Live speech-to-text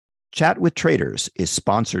Chat with Traders is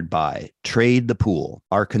sponsored by Trade the Pool.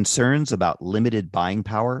 Are concerns about limited buying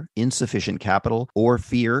power, insufficient capital, or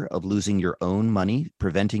fear of losing your own money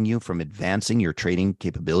preventing you from advancing your trading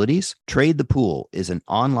capabilities? Trade the Pool is an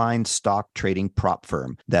online stock trading prop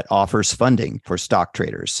firm that offers funding for stock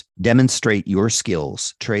traders. Demonstrate your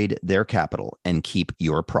skills, trade their capital, and keep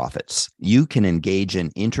your profits. You can engage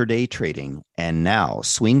in intraday trading and now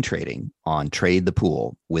swing trading on Trade the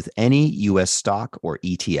Pool with any U.S. stock or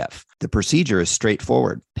ETF. The procedure is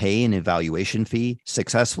straightforward. Pay an evaluation fee,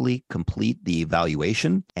 successfully complete the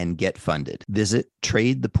evaluation, and get funded. Visit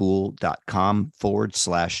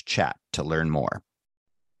tradethepool.com/chat to learn more.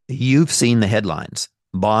 You've seen the headlines.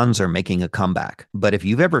 Bonds are making a comeback. But if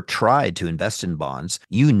you've ever tried to invest in bonds,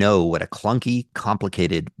 you know what a clunky,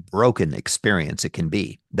 complicated, broken experience it can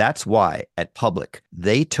be. That's why at Public,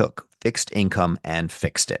 they took fixed income and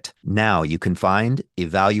fixed it. Now you can find,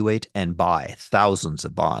 evaluate, and buy thousands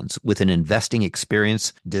of bonds with an investing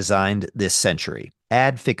experience designed this century.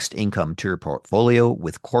 Add fixed income to your portfolio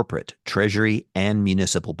with corporate, treasury, and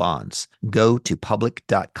municipal bonds. Go to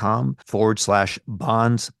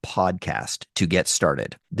public.com/bonds podcast to get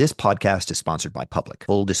started. This podcast is sponsored by Public.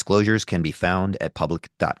 Full disclosures can be found at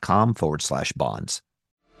public.com/bonds.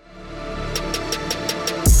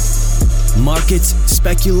 Markets,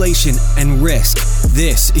 speculation, and risk.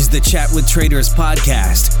 This is the Chat with Traders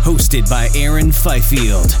podcast, hosted by Aaron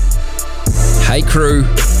Fifield. Hey crew,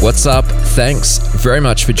 what's up? Thanks very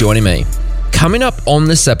much for joining me. Coming up on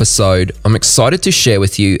this episode, I'm excited to share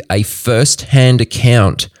with you a first-hand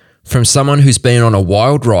account from someone who's been on a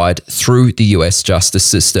wild ride through the US justice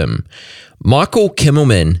system. Michael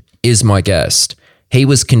Kimmelman is my guest. He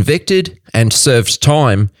was convicted and served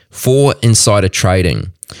time for insider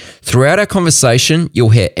trading. Throughout our conversation,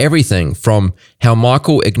 you'll hear everything from how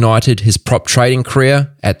Michael ignited his prop trading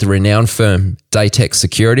career at the renowned firm Datex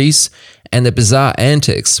Securities and the bizarre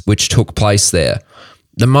antics which took place there,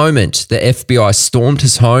 the moment the FBI stormed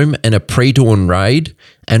his home in a pre-dawn raid,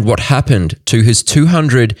 and what happened to his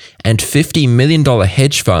 $250 million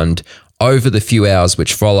hedge fund over the few hours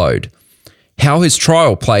which followed, how his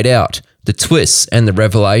trial played out, the twists and the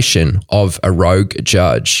revelation of a rogue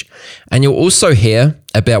judge. And you'll also hear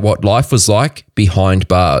about what life was like behind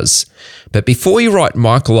bars. But before you write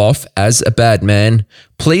Michael off as a bad man,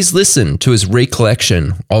 please listen to his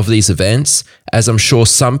recollection of these events, as I'm sure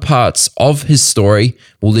some parts of his story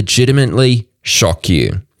will legitimately shock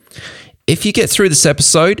you. If you get through this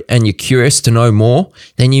episode and you're curious to know more,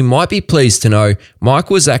 then you might be pleased to know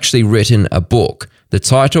Michael has actually written a book. The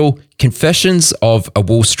title, Confessions of a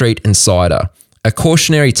Wall Street Insider, a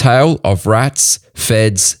cautionary tale of rats,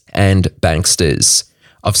 feds, and banksters.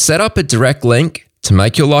 I've set up a direct link to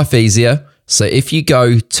make your life easier. So if you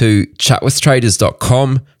go to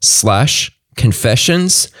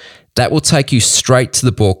chatwithtraders.com/confessions, that will take you straight to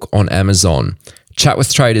the book on Amazon,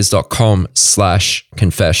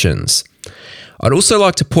 chatwithtraders.com/confessions. I'd also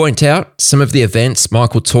like to point out some of the events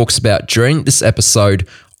Michael talks about during this episode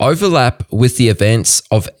overlap with the events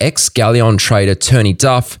of ex-Galleon trader Tony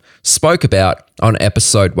Duff spoke about on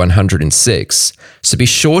episode 106. So be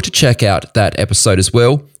sure to check out that episode as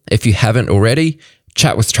well if you haven't already.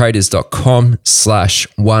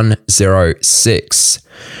 chatwithtraders.com/106.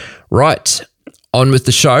 Right, on with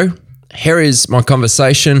the show. Here is my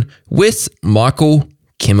conversation with Michael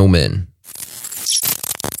Kimmelman.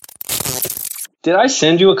 Did I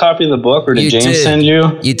send you a copy of the book, or did James send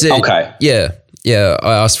you? You did. Okay. Yeah,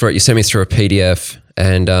 I asked for it. You sent me through a PDF,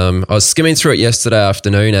 and I was skimming through it yesterday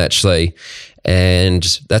afternoon, actually, and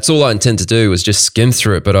that's all I intend to do was just skim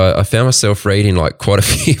through it, but I found myself reading like quite a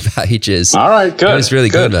few pages. All right, good. It was really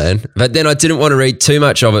good, man. But then I didn't want to read too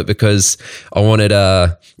much of it because I wanted,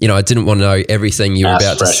 I didn't want to know everything you were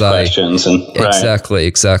about to say. Questions and, right.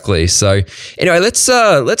 Exactly. So anyway,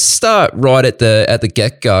 let's start right at the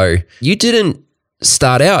get-go. You didn't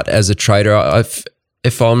start out as a trader.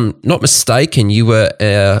 If I'm not mistaken, you were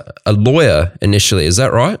a lawyer initially. Is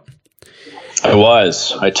that right? I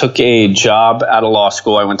was. I took a job out of law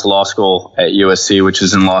school. I went to law school at USC, which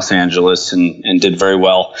is in Los Angeles, and did very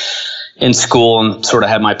well in school, and sort of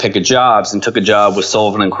had my pick of jobs, and took a job with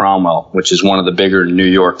Sullivan & Cromwell, which is one of the bigger New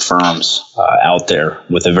York firms out there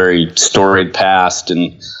with a very storied past,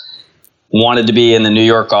 and wanted to be in the New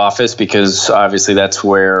York office because obviously that's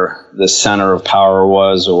where the center of power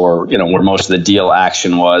was, or, where most of the deal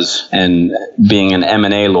action was. And being an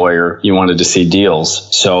M&A lawyer, you wanted to see deals.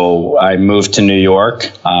 So I moved to New York,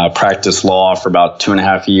 practiced law for about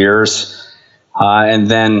 2.5 years. And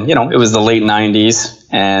then, it was the late 90s.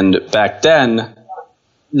 And back then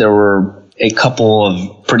there were a couple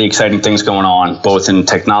of pretty exciting things going on, both in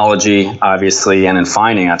technology, obviously, and in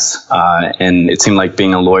finance. And it seemed like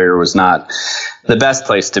being a lawyer was not the best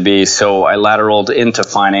place to be. So I lateraled into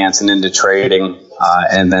finance and into trading,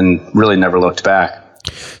 and then really never looked back.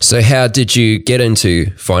 So how did you get into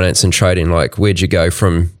finance and trading? Like, where'd you go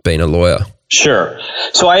from being a lawyer? Sure.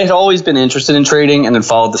 So I had always been interested in trading and then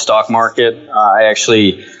followed the stock market. I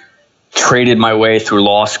actually traded my way through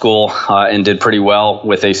law school and did pretty well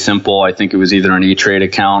with a simple, I think it was either an E-Trade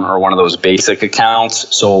account or one of those basic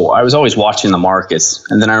accounts. So I was always watching the markets.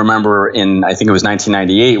 And then I remember I think it was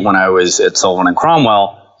 1998 when I was at Sullivan &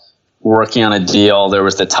 Cromwell working on a deal. There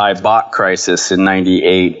was the Thai baht crisis in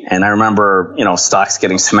 98. And I remember, stocks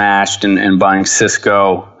getting smashed and buying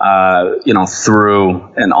Cisco,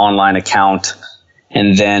 through an online account.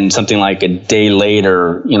 And then something like a day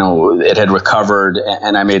later, it had recovered,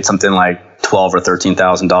 and I made something like $12,000 or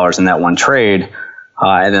 $13,000 in that one trade.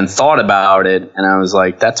 And then thought about it, and I was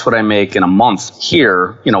like, that's what I make in a month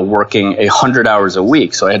here, working 100 hours a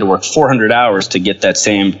week. So I had to work 400 hours to get that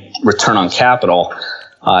same return on capital,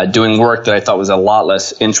 doing work that I thought was a lot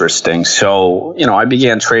less interesting. So, I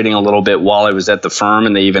began trading a little bit while I was at the firm,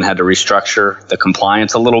 and they even had to restructure the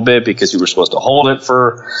compliance a little bit because you were supposed to hold it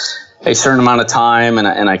for a certain amount of time, and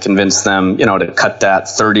I convinced them, to cut that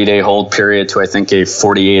 30-day hold period to, I think, a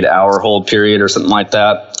 48-hour hold period or something like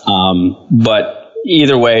that. But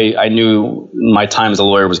either way, I knew my time as a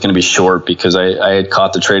lawyer was going to be short because I had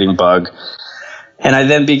caught the trading bug. And I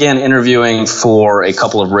then began interviewing for a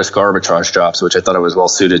couple of risk arbitrage jobs, which I thought I was well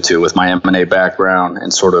suited to with my M&A background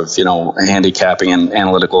and sort of, handicapping and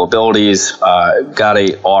analytical abilities. Got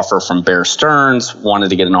an offer from Bear Stearns, wanted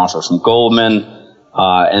to get an offer from Goldman.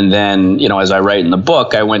 And then, as I write in the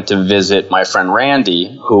book, I went to visit my friend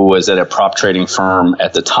Randy, who was at a prop trading firm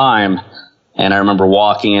at the time. And I remember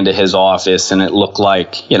walking into his office, and it looked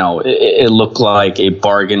like, it looked like a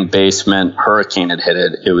bargain basement hurricane had hit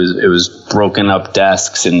it. It was broken up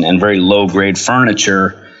desks and very low grade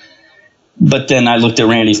furniture. But then I looked at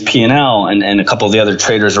Randy's P&L and a couple of the other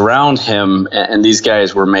traders around him, and these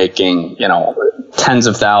guys were making, tens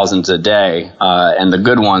of thousands a day. And the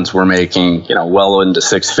good ones were making, well into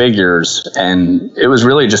six figures. And it was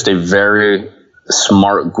really just a very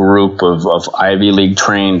smart group of Ivy League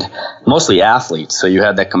trained, mostly athletes. So you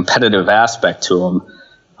had that competitive aspect to them.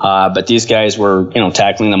 But these guys were,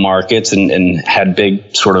 tackling the markets and had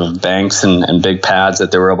big sort of banks and big pads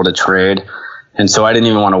that they were able to trade. And so I didn't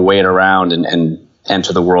even want to wait around and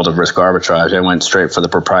enter the world of risk arbitrage. I went straight for the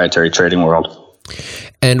proprietary trading world.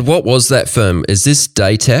 And what was that firm? Is this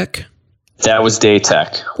Daitech? That was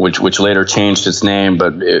Daitech, which later changed its name,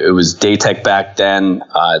 but it was Daitech back then.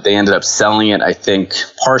 They ended up selling it, I think,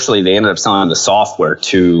 partially they ended up selling the software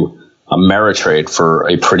to Ameritrade for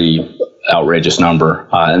a pretty outrageous number.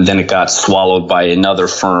 And then it got swallowed by another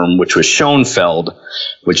firm, which was Schoenfeld,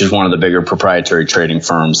 which is one of the bigger proprietary trading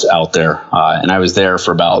firms out there. And I was there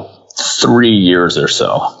for about 3 years or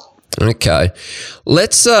so. Okay.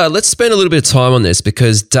 Let's spend a little bit of time on this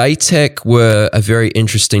because Daitech were a very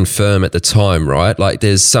interesting firm at the time, right? Like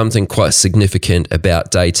there's something quite significant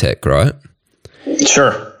about Daitech, right?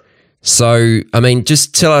 Sure. So,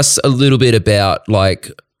 just tell us a little bit about like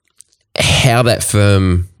how that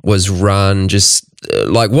firm was run, just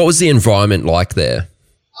like what was the environment like there?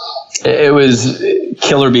 It was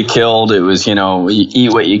kill or be killed. It was, you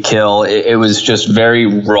eat what you kill. It was just very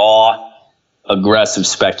raw, aggressive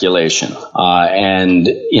speculation, and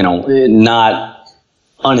not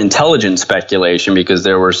unintelligent speculation because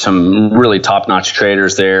there were some really top-notch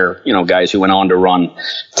traders there, guys who went on to run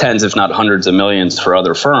tens if not hundreds of millions for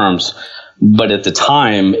other firms. But at the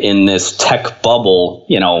time in this tech bubble,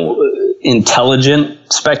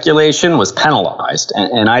 intelligent speculation was penalized,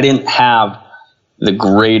 and I didn't have the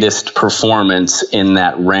greatest performance in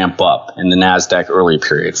that ramp up in the NASDAQ early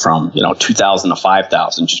period from 2000 to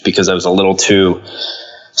 5,000, just because I was a little too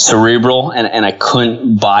cerebral and I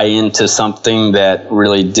couldn't buy into something that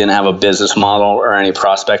really didn't have a business model or any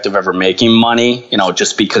prospect of ever making money,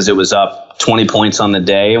 just because it was up 20 points on the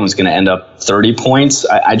day and was going to end up 30 points.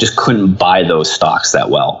 I just couldn't buy those stocks that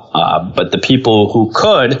well. But the people who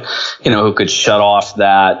could, who could shut off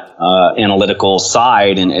that analytical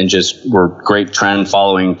side and just were great trend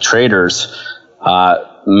following traders,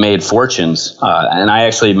 made fortunes. And I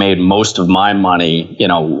actually made most of my money,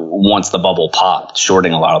 once the bubble popped,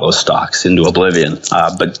 shorting a lot of those stocks into oblivion.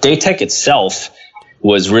 But Daitech itself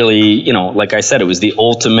was really, like I said, it was the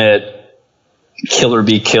ultimate kill or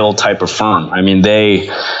be killed type of firm. They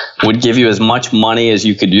would give you as much money as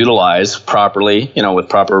you could utilize properly, with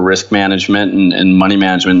proper risk management and money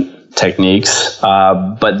management techniques,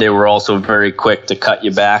 but they were also very quick to cut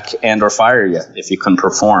you back and or fire you if you couldn't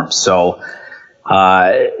perform. So,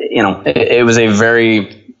 it was a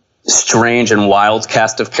very strange and wild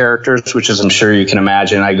cast of characters, which, as I'm sure you can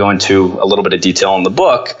imagine, I go into a little bit of detail in the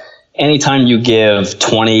book. Anytime you give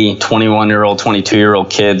 20, 21-year-old, 22-year-old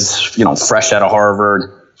kids, fresh out of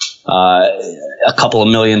Harvard, a couple of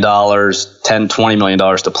 $1 million, $10, $20 million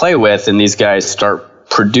to play with, and these guys start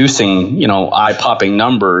producing, eye-popping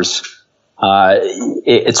numbers,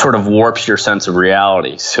 it sort of warps your sense of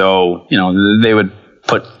reality. So, they would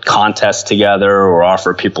put contests together or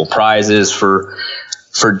offer people prizes for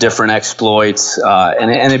different exploits,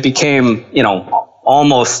 and it became,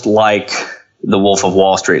 almost like the Wolf of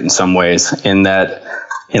Wall Street in some ways, in that,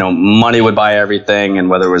 money would buy everything, and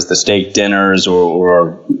whether it was the steak dinners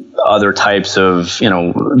or other types of,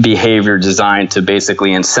 behavior designed to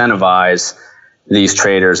basically incentivize these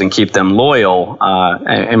traders and keep them loyal.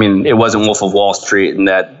 It wasn't Wolf of Wall Street in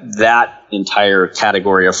that entire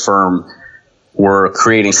category of firm were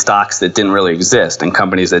creating stocks that didn't really exist and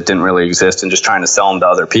companies that didn't really exist and just trying to sell them to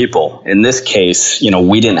other people. In this case,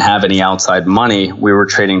 we didn't have any outside money. We were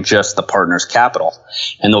trading just the partners' capital.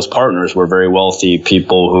 And those partners were very wealthy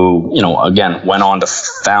people who, again, went on to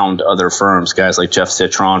found other firms. Guys like Jeff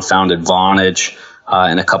Citron founded Vonage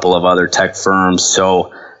and a couple of other tech firms.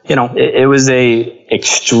 So, it was a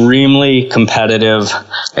extremely competitive,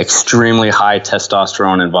 extremely high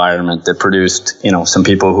testosterone environment that produced, some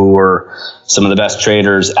people who were some of the best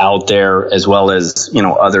traders out there, as well as,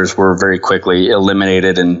 others were very quickly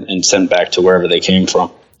eliminated and sent back to wherever they came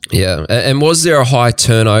from. Yeah. And was there a high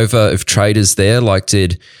turnover of traders there? Like,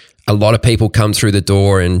 did a lot of people come through the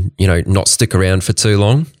door and, not stick around for too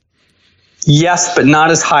long? Yes, but not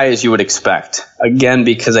as high as you would expect. Again,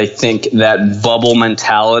 because I think that bubble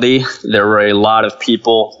mentality, there were a lot of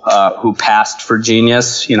people who passed for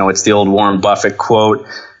genius. It's the old Warren Buffett quote,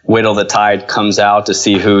 wait till the tide comes out to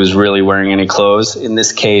see who's really wearing any clothes. In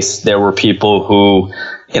this case, there were people who,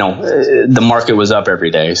 the market was up every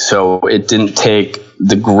day. So it didn't take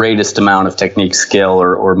the greatest amount of technique, skill,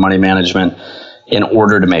 or money management in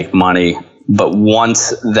order to make money. But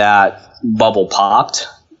once that bubble popped,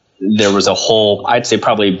 there was a whole, I'd say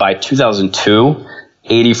probably by 2002,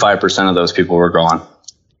 85% of those people were gone.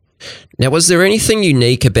 Now, was there anything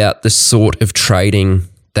unique about the sort of trading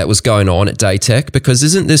that was going on at Datatech? Because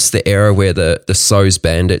isn't this the era where the SOES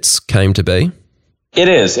bandits came to be? It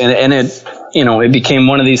is. And it, it became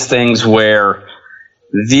one of these things where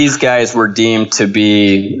these guys were deemed to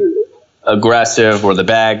be aggressive or the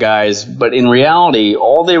bad guys, but in reality,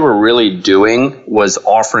 all they were really doing was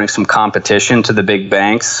offering some competition to the big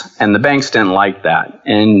banks, and the banks didn't like that.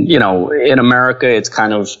 And, in America, it's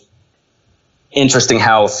kind of interesting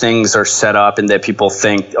how things are set up, and that people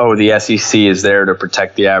think, the SEC is there to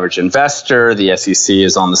protect the average investor. The SEC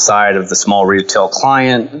is on the side of the small retail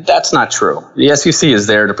client. That's not true. The SEC is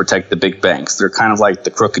there to protect the big banks. They're kind of like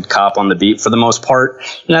the crooked cop on the beat for the most part.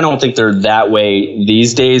 And I don't think they're that way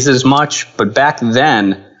these days as much. But back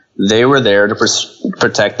then, they were there to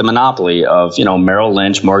protect the monopoly of, Merrill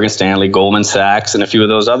Lynch, Morgan Stanley, Goldman Sachs, and a few of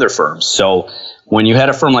those other firms. So when you had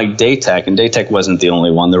a firm like Datatech, and Datatech wasn't the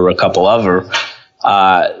only one, there were a couple other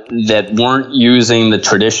that weren't using the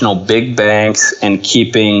traditional big banks and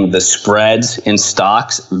keeping the spreads in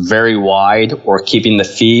stocks very wide, or keeping the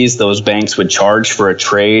fees those banks would charge for a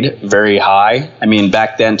trade very high.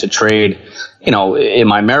 Back then to trade, in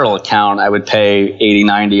my Merrill account, I would pay $80,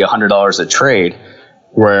 $90, $100 a trade.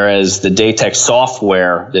 Whereas the Datatech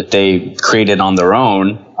software that they created on their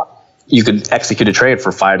own, you could execute a trade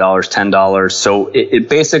for $5, $10. So it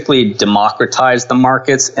basically democratized the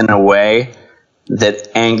markets in a way that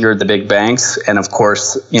angered the big banks. And of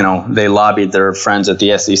course, they lobbied their friends at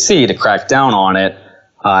the SEC to crack down on it.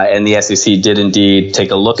 And the SEC did indeed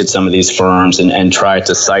take a look at some of these firms and try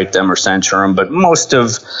to cite them or censure them. But most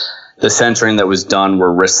of the censoring that was done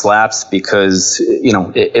were wrist slaps, because,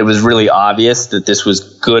 it was really obvious that this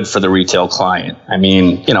was good for the retail client.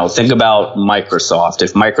 Think about Microsoft.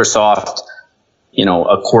 If Microsoft,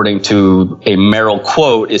 according to a Merrill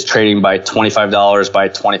quote, is trading by $25 by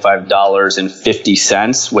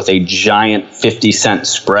 $25.50 with a giant 50-cent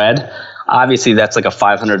spread, obviously that's like a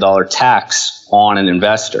 $500 tax on an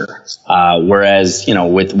investor. Whereas,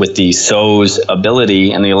 with the SOES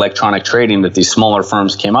ability and the electronic trading that these smaller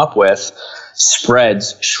firms came up with,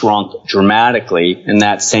 spreads shrunk dramatically, and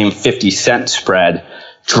that same 50-cent spread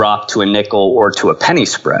dropped to a nickel or to a penny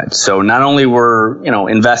spread. So not only were,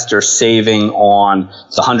 investors saving on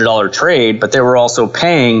the $100 trade, but they were also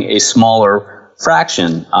paying a smaller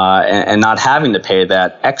fraction and not having to pay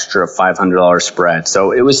that extra $500 spread.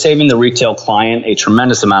 So it was saving the retail client a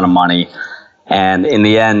tremendous amount of money. And in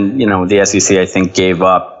the end, the SEC, I think, gave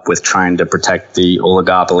up with trying to protect the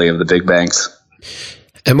oligopoly of the big banks.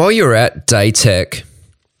 And while you're at Daitech,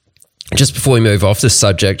 just before we move off the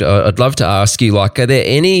subject, I'd love to ask you, are there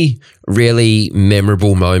any really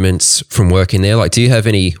memorable moments from working there? Do you have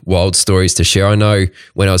any wild stories to share? I know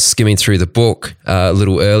when I was skimming through the book a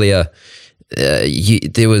little earlier,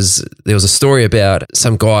 there was a story about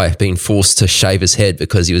some guy being forced to shave his head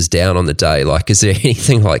because he was down on the day. Is there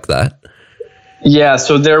anything like that? Yeah,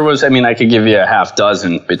 so there was, I could give you a half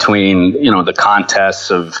dozen between, the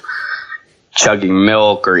contests of chugging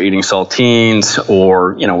milk or eating saltines,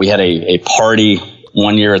 or, we had a party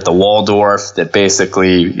one year at the Waldorf that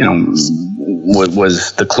basically,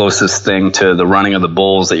 was the closest thing to the running of the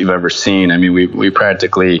bulls that you've ever seen. We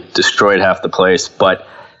practically destroyed half the place, but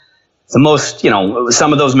the most,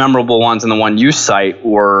 some of those memorable ones and the one you cite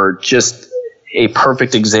were just a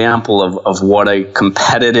perfect example of what a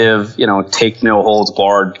competitive, take no holds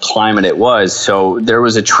barred climate it was. So there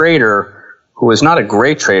was a trader who was not a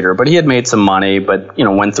great trader, but he had made some money, but,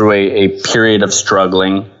 went through a period of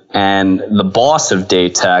struggling. And the boss of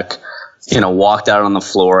Daitech, walked out on the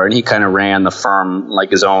floor, and he kind of ran the firm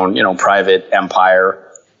like his own, private empire.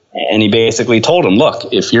 And he basically told him,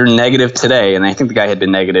 look, if you're negative today, and I think the guy had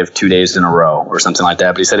been negative 2 days in a row or something like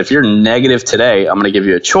that, but he said, if you're negative today, I'm going to give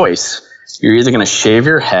you a choice. You're either going to shave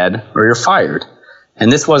your head or you're fired.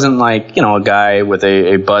 And this wasn't like, a guy with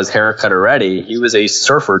a buzz haircut already. He was a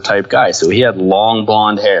surfer type guy. So he had long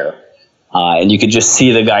blonde hair. And you could just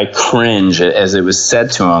see the guy cringe as it was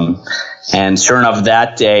said to him. And sure enough,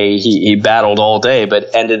 that day he battled all day,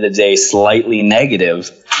 but ended the day slightly negative.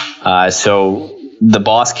 So the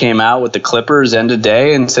boss came out with the clippers end of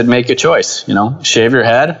day and said, make a choice, shave your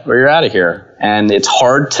head or you're out of here. And it's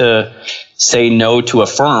hard to say no to a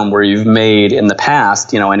firm where you've made in the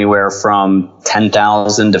past, anywhere from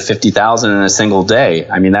 10,000 to 50,000 in a single day.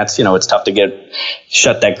 That's, it's tough to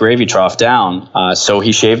shut that gravy trough down. So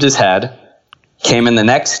he shaved his head, came in the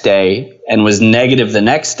next day and was negative the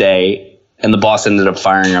next day, and the boss ended up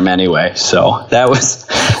firing him anyway. So that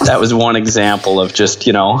was one example of just,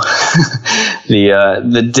 the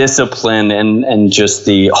discipline and just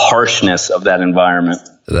the harshness of that environment.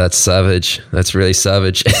 That's savage. That's really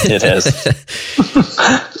savage. It is.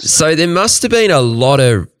 So there must have been a lot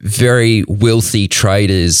of very wealthy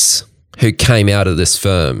traders who came out of this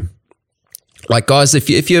firm. Guys,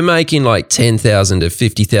 if you're making 10,000 to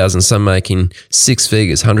 50,000, some making six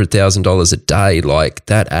figures, $100,000 a day,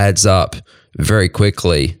 that adds up very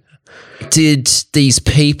quickly. Did these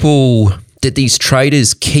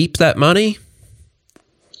traders keep that money?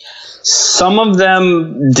 Some of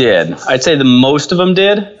them did. I'd say the most of them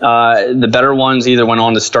did. The better ones either went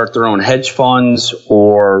on to start their own hedge funds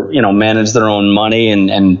or, manage their own money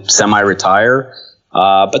and semi-retire.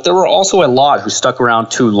 But there were also a lot who stuck around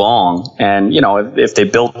too long. And, if they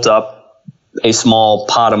built up a small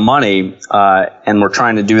pot of money and were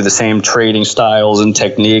trying to do the same trading styles and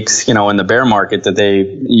techniques, in the bear market that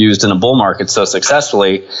they used in the bull market so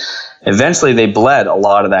successfully, eventually they bled a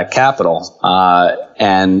lot of that capital.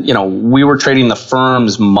 And, we were trading the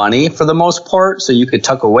firm's money for the most part, so you could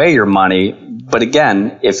tuck away your money. But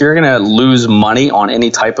again, if you're going to lose money on any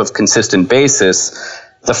type of consistent basis,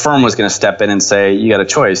 the firm was going to step in and say, you got a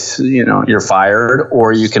choice, you're fired,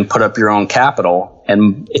 or you can put up your own capital.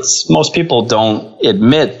 And most people don't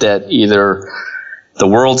admit that either the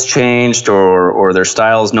world's changed or their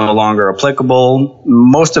style is no longer applicable.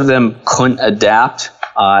 Most of them couldn't adapt.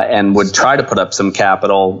 And would try to put up some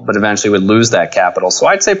capital, but eventually would lose that capital. So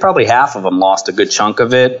I'd say probably half of them lost a good chunk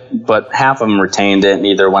of it, but half of them retained it and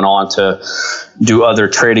either went on to do other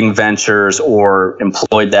trading ventures or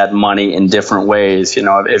employed that money in different ways.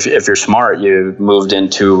 If you're smart, you moved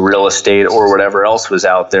into real estate or whatever else was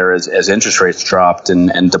out there as interest rates dropped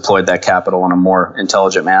and deployed that capital in a more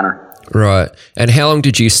intelligent manner. Right. And how long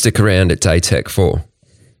did you stick around at Daitech for?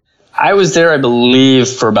 I was there, I believe,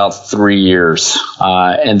 for about 3 years,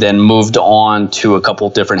 and then moved on to a couple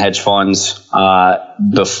different hedge funds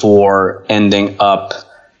before ending up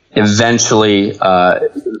eventually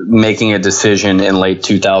making a decision in late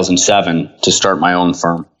 2007 to start my own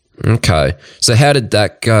firm. Okay. So how did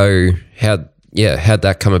that go? How'd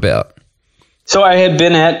that come about? So I had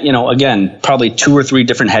been at, again, probably 2 or 3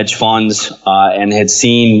 different hedge funds and had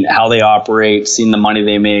seen how they operate, seen the money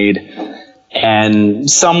they made. And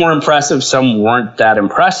some were impressive, some weren't that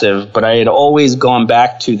impressive, but I had always gone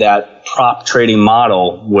back to that prop trading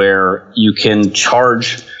model where you can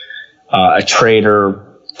charge a trader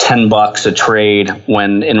 $10 a trade,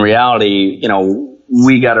 when in reality,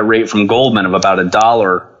 we got a rate from Goldman of about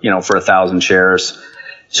 $1, for 1,000 shares.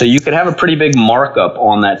 So you could have a pretty big markup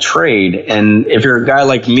on that trade. And if you're a guy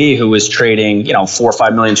like me who is trading, 4 or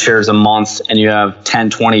 5 million shares a month, and you have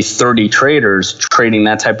 10, 20, 30 traders trading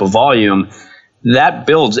that type of volume, that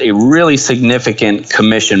builds a really significant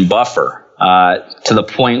commission buffer to the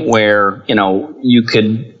point where, you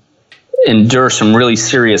could endure some really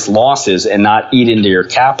serious losses and not eat into your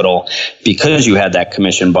capital because you had that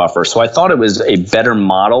commission buffer. So I thought it was a better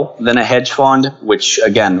model than a hedge fund, which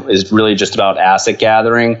again is really just about asset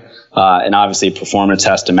gathering. And obviously performance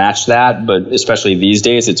has to match that, but especially these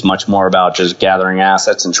days, it's much more about just gathering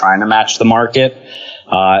assets and trying to match the market.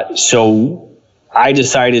 So I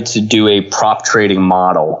decided to do a prop trading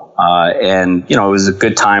model. And, it was a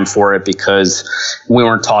good time for it because we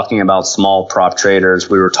weren't talking about small prop traders.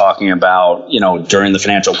 We were talking about, during the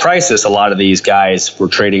financial crisis, a lot of these guys were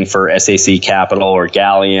trading for SAC Capital or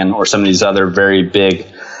Galleon or some of these other very big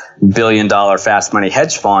billion-dollar fast money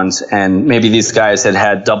hedge funds. And maybe these guys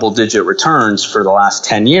had double-digit returns for the last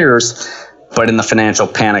 10 years. But in the financial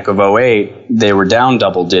panic of 2008, they were down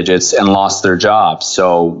double digits and lost their jobs.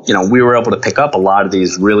 So, we were able to pick up a lot of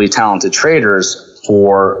these really talented traders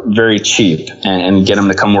for very cheap and get them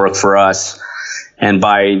to come work for us. And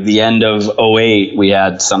by the end of 2008, we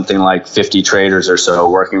had something like 50 traders or so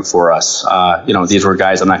working for us. These were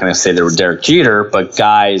guys, I'm not going to say they were Derek Jeter, but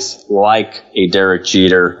guys like a Derek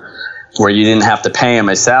Jeter, where you didn't have to pay him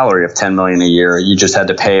a salary of $10 million a year. You just had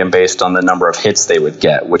to pay him based on the number of hits they would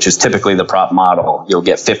get, which is typically the prop model. You'll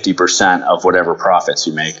get 50% of whatever profits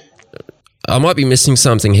you make. I might be missing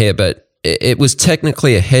something here, but it was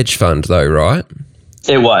technically a hedge fund though, right?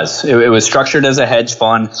 It was. It was structured as a hedge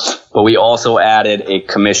fund, but we also added a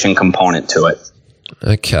commission component to it.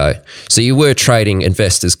 Okay. So you were trading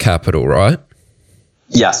investors' capital, right?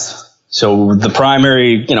 Yes. So the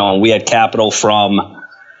primary, we had capital from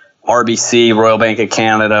RBC, Royal Bank of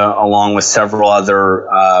Canada, along with several other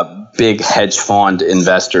big hedge fund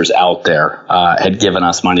investors out there, had given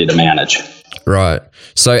us money to manage. Right.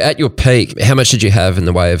 So at your peak, how much did you have in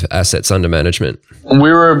the way of assets under management? We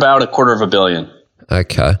were about $250 million.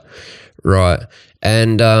 Okay. Right.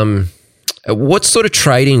 And what sort of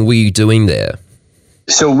trading were you doing there?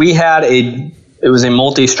 So we had it was a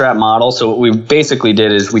multi-strat model. So what we basically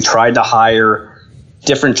did is we tried to hire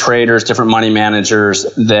different traders, different money managers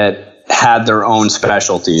that had their own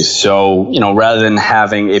specialties. So, rather than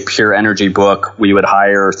having a pure energy book, we would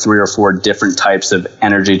hire 3 or 4 different types of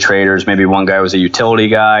energy traders. Maybe one guy was a utility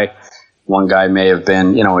guy. One guy may have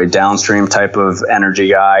been, a downstream type of energy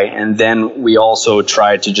guy. And then we also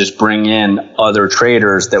tried to just bring in other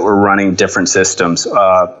traders that were running different systems.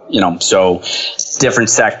 So different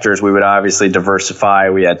sectors, we would obviously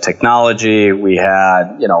diversify. We had technology, we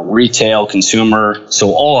had, retail, consumer.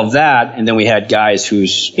 So all of that. And then we had guys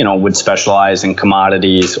who's, would specialize in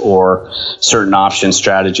commodities or certain option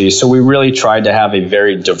strategies. So we really tried to have a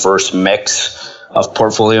very diverse mix of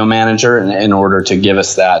portfolio manager in order to give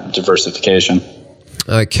us that diversification.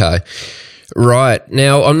 Okay. Right.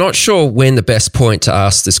 Now, I'm not sure when the best point to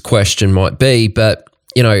ask this question might be, but,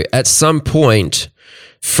 at some point,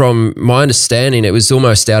 from my understanding, it was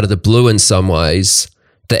almost out of the blue in some ways.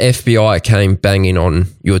 The FBI came banging on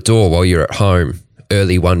your door while you're at home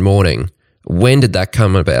early one morning. When did that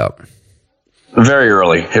come about? Very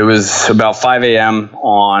early. It was about 5 a.m.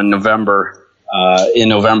 on in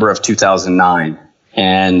November of 2009.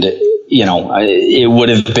 And, it would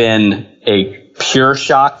have been a pure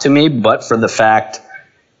shock to me, but for the fact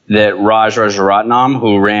that Raj Rajaratnam,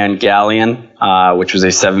 who ran Galleon, which was a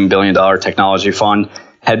 $7 billion technology fund,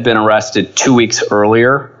 had been arrested 2 weeks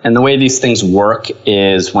earlier. And the way these things work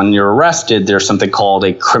is when you're arrested, there's something called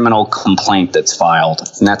a criminal complaint that's filed,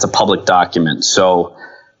 and that's a public document. So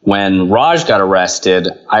when Raj got arrested,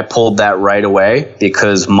 I pulled that right away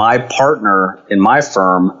because my partner in my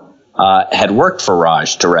firm had worked for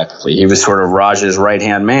Raj directly. He was sort of Raj's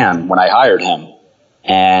right-hand man when I hired him.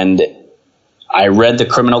 And I read the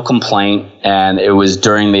criminal complaint, and it was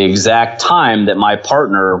during the exact time that my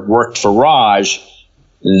partner worked for Raj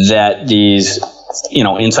that these,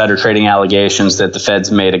 insider trading allegations that the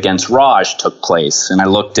feds made against Raj took place. And I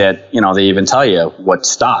looked at, they even tell you what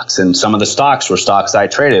stocks, and some of the stocks were stocks I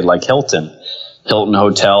traded, like Hilton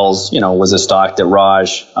Hotels, was a stock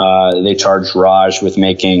that they charged Raj with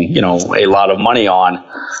making, a lot of money on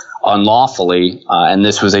unlawfully. And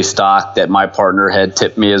this was a stock that my partner had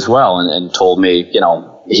tipped me as well and told me,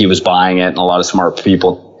 he was buying it, and a lot of smart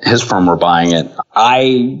people, his firm, were buying it.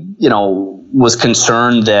 I, was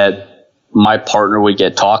concerned that my partner would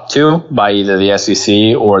get talked to by either the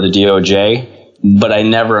SEC or the DOJ but I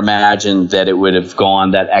never imagined that it would have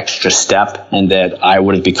gone that extra step and that I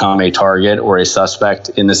would have become a target or a suspect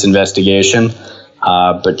in this investigation.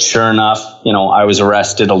 But sure enough, I was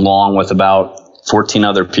arrested along with about 14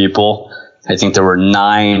 other people. I think there were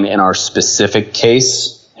 9 in our specific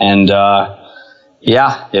case. And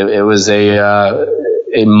it was a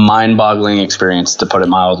mind-boggling experience, to put it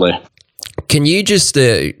mildly. Can you just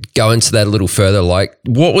go into that a little further? Like,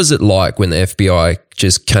 what was it like when the FBI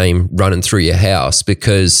just came running through your house?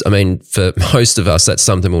 Because, I mean, for most of us, that's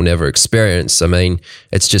something we'll never experience. I mean,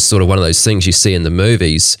 it's just sort of one of those things you see in the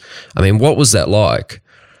movies. I mean, what was that like?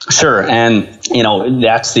 Sure. And,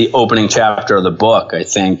 that's the opening chapter of the book. I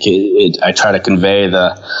think I try to convey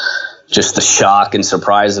just the shock and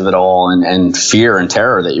surprise of it all and fear and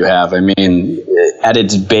terror that you have. I mean, at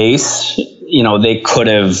its base, they could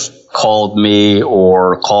have called me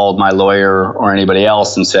or called my lawyer or anybody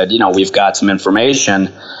else and said, we've got some information.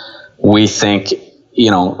 We think,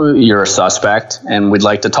 you're a suspect and we'd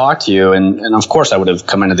like to talk to you. And of course I would have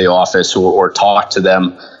come into the office or talked to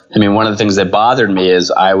them. I mean, one of the things that bothered me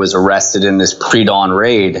is I was arrested in this pre-dawn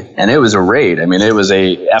raid, and it was a raid. I mean, it was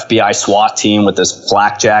a FBI SWAT team with this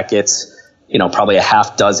flak jackets, probably a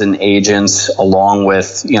half dozen agents along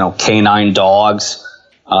with, canine dogs.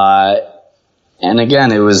 And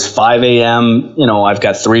again, it was 5 a.m. I've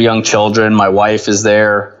got 3 young children. My wife is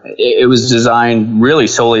there. It was designed really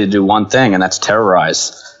solely to do one thing, and that's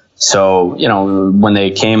terrorize. So, when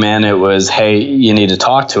they came in, it was, hey, you need to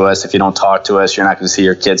talk to us. If you don't talk to us, you're not going to see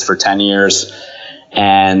your kids for 10 years.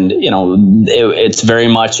 And, it's very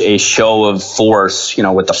much a show of force,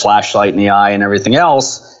 with the flashlight in the eye and everything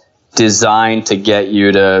else, designed to get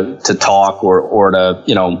you to talk or to,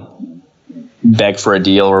 beg for a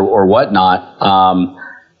deal or whatnot.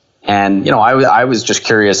 And I was just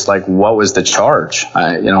curious, like, what was the charge?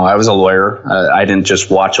 I was a lawyer. I didn't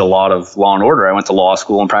just watch a lot of Law and Order. I went to law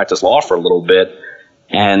school and practiced law for a little bit.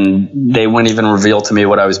 And they wouldn't even reveal to me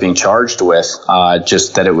what I was being charged with,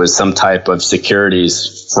 just that it was some type of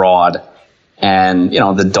securities fraud. And,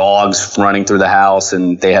 the dogs running through the house,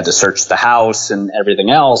 and they had to search the house and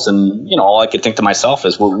everything else. And, all I could think to myself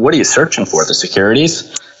is, well, what are you searching for? The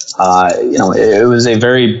securities? It was a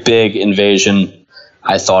very big invasion,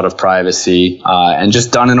 I thought, of privacy, and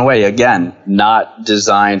just done in a way, again, not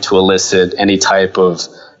designed to elicit any type of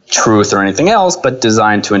truth or anything else, but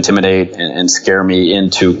designed to intimidate and scare me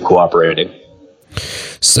into cooperating.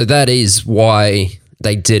 So that is why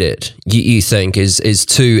they did it, you think, is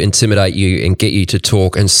to intimidate you and get you to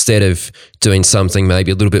talk instead of doing something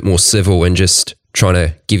maybe a little bit more civil and just trying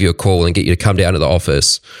to give you a call and get you to come down to the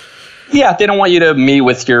office. Yeah, they don't want you to meet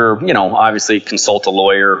with your, obviously consult a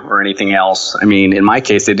lawyer or anything else. I mean, in my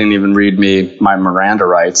case, they didn't even read me my Miranda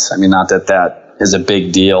rights. I mean, not that is a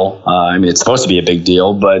big deal. It's supposed to be a big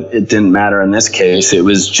deal, but it didn't matter in this case. It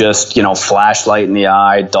was just, flashlight in the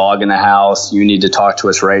eye, dog in the house. You need to talk to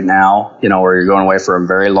us right now, or you're going away for a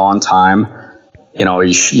very long time. You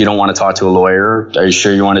don't want to talk to a lawyer. Are you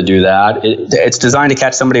sure you want to do that? It's designed to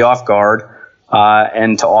catch somebody off guard.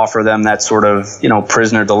 And to offer them that sort of,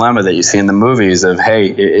 prisoner dilemma that you see in the movies of, hey,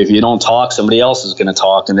 if you don't talk, somebody else is going to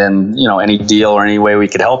talk. And then, any deal or any way we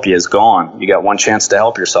could help you is gone. You got one chance to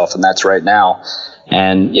help yourself, and that's right now.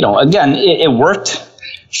 And, again, it worked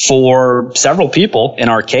for several people in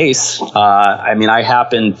our case. I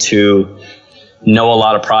happen to know a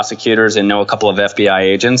lot of prosecutors and know a couple of FBI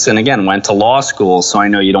agents, and again, went to law school. So I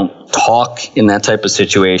know you don't talk in that type of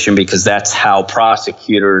situation because that's how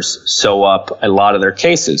prosecutors sew up a lot of their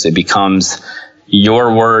cases. It becomes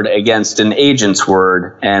your word against an agent's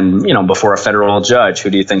word. And, before a federal judge, who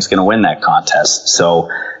do you think is going to win that contest? So,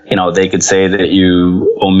 they could say that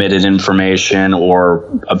you omitted information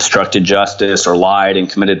or obstructed justice or lied and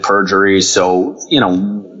committed perjury. So,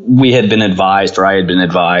 we had been advised, or I had been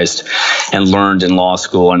advised and learned in law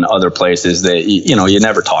school and other places that, you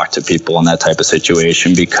never talk to people in that type of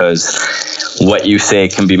situation because what you say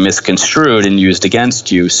can be misconstrued and used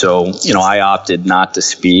against you. So, I opted not to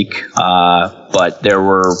speak, but there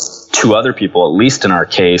were 2 other people, at least in our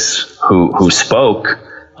case, who spoke,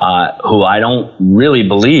 who I don't really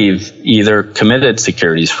believe either committed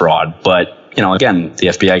securities fraud. But, again, the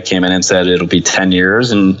FBI came in and said it'll be 10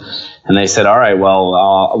 years and they said, all right,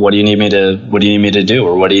 well, what do you need me to do?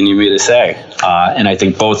 Or what do you need me to say? And I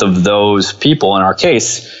think both of those people in our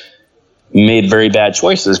case made very bad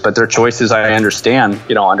choices, but their choices I understand,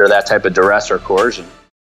 under that type of duress or coercion.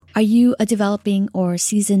 Are you a developing or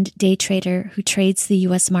seasoned day trader who trades the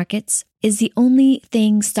U.S. markets? Is the only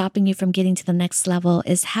thing stopping you from getting to the next level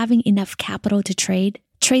is having enough capital to trade?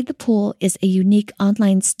 Trade the Pool is a unique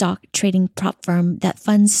online stock trading prop firm that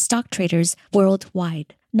funds stock traders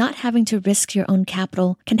worldwide. not having to risk your own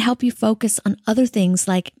capital can help you focus on other things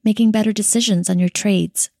like making better decisions on your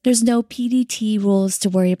trades. There's no PDT rules to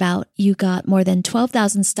worry about. You got more than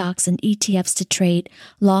 12,000 stocks and ETFs to trade,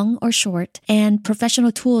 long or short, and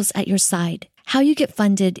professional tools at your side. How you get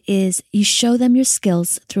funded is you show them your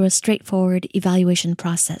skills through a straightforward evaluation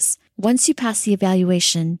process. Once you pass the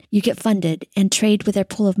evaluation, you get funded and trade with their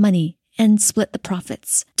pool of money and split the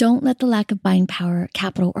profits. Don't let the lack of buying power,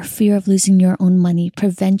 capital, or fear of losing your own money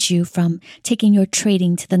prevent you from taking your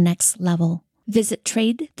trading to the next level. Visit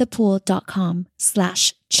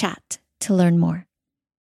tradethepool.com/chat to learn more.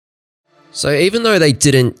 So even though they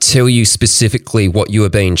didn't tell you specifically what you were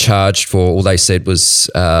being charged for, all they said was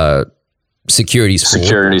securities fraud.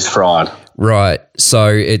 Securities fraud. Right. So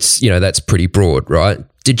it's, that's pretty broad, right?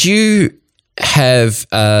 Did you have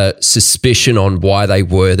a suspicion on why they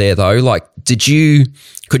were there though? Like, could you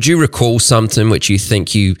recall something which you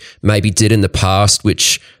think you maybe did in the past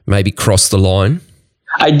which maybe crossed the line?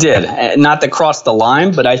 I did. Not that crossed the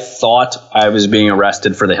line, but I thought I was being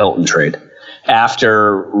arrested for the Hilton trade.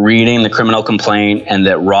 After reading the criminal complaint and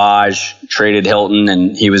that Raj traded Hilton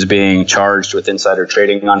and he was being charged with insider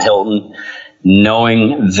trading on Hilton,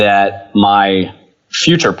 knowing that my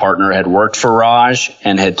future partner had worked for Raj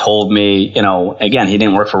and had told me, again, he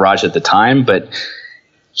didn't work for Raj at the time, but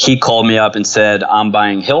he called me up and said, I'm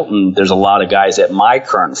buying Hilton. There's a lot of guys at my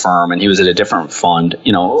current firm, and he was at a different fund,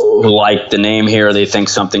 who like the name here. They think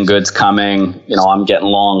something good's coming. I'm getting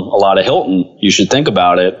long a lot of Hilton. You should think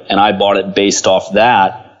about it. And I bought it based off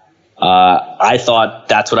that. I thought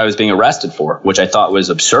that's what I was being arrested for, which I thought was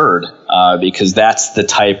absurd, because that's the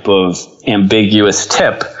type of ambiguous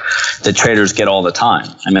tip that traders get all the time.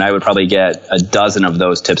 I mean, I would probably get a dozen of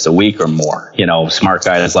those tips a week or more. Smart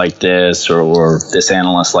guys like this, or this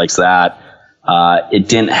analyst likes that. It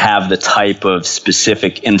didn't have the type of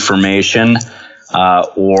specific information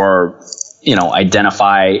or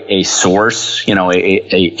identify a source,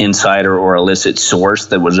 a insider or illicit source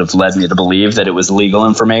that would have led me to believe that it was legal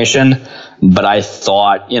information. But I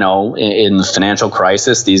thought, in the financial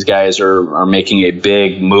crisis, these guys are making a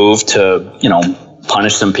big move to,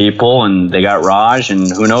 punish some people, and they got Raj and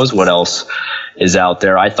who knows what else is out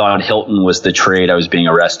there. I thought Hilton was the trade I was being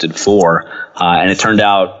arrested for. And it turned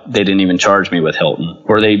out they didn't even charge me with Hilton,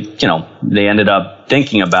 or they ended up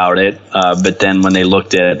thinking about it. But then when they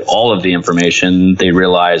looked at all of the information, they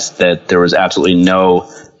realized that there was absolutely no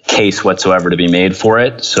case whatsoever to be made for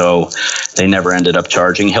it. So they never ended up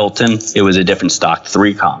charging Hilton. It was a different stock,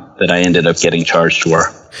 3Com, that I ended up getting charged for.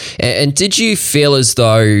 And did you feel as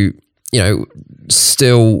though,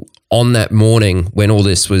 still on that morning when all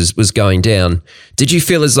this was going down, did you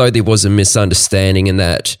feel as though there was a misunderstanding and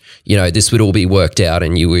that, this would all be worked out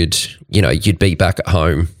and you would, you'd be back at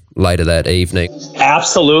home later that evening?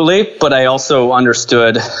 Absolutely. But I also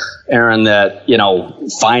understood, Aaron, that,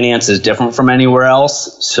 finance is different from anywhere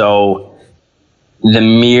else. So the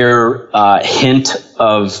mere hint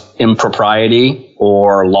of impropriety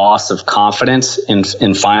or loss of confidence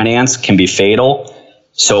in finance can be fatal.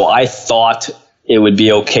 So I thought it would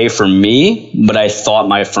be okay for me, but I thought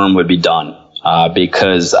my firm would be done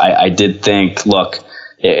because I did think, look,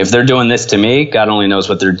 if they're doing this to me, God only knows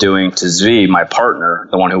what they're doing to Zvi, my partner,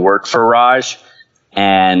 the one who worked for Raj.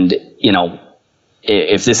 And,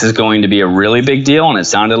 if this is going to be a really big deal, and it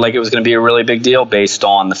sounded like it was going to be a really big deal based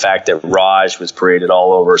on the fact that Raj was paraded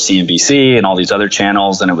all over CNBC and all these other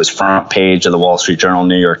channels, and it was front page of the Wall Street Journal,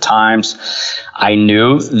 New York Times, I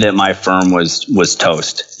knew that my firm was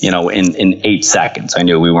toast. In 8 seconds, I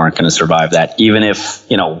knew we weren't going to survive that. Even if,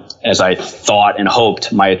 as I thought and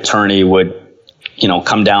hoped, my attorney would,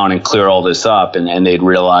 come down and clear all this up, and they'd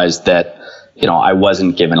realize that, I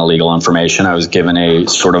wasn't given illegal information. I was given a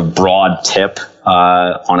sort of broad tip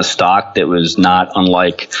on a stock that was not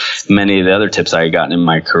unlike many of the other tips I had gotten in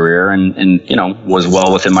my career, and was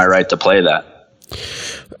well within my right to play that.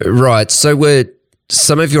 Right. So were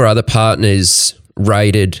some of your other partners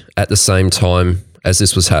raided at the same time as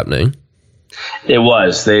this was happening? It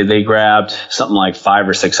was. They grabbed something like 5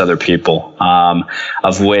 or 6 other people,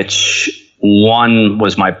 of which one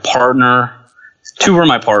was my partner. 2 were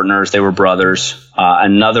my partners. They were brothers.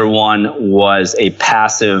 Another one was a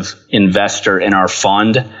passive investor in our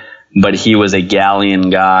fund, but he was a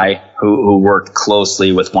galleon guy who worked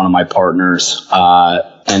closely with one of my partners.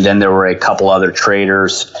 And then there were a couple other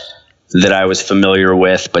traders that I was familiar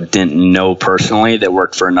with but didn't know personally that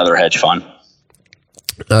worked for another hedge fund.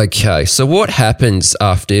 Okay. So what happens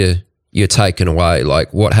after you're taken away?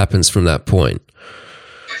 Like, what happens from that point?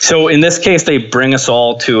 So in this case, they bring us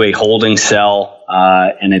all to a holding cell,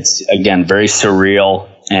 and it's, again, very surreal.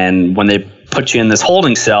 And when they put you in this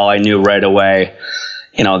holding cell, I knew right away,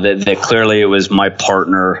 that clearly it was my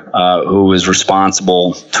partner who was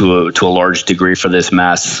responsible to a large degree for this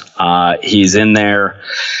mess. He's in there.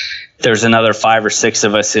 There's another 5 or 6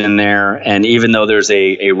 of us in there. And even though there's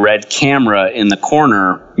a red camera in the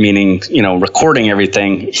corner, meaning, recording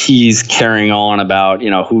everything, he's carrying on about,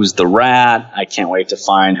 who's the rat? I can't wait to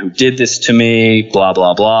find who did this to me, blah,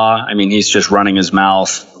 blah, blah. I mean, he's just running his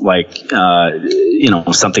mouth like,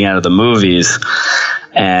 something out of the movies.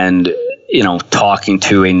 And, talking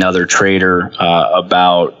to another trader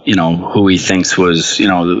about, who he thinks was,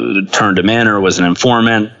 turned him in or was an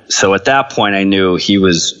informant. So at that point, I knew he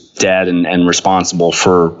was dead and responsible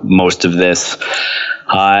for most of this,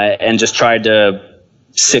 and just tried to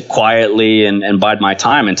sit quietly and bide my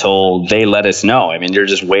time until they let us know. I mean, you're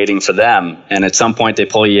just waiting for them. And at some point they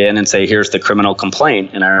pull you in and say, here's the criminal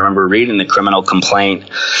complaint. And I remember reading the criminal complaint,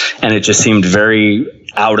 and it just seemed very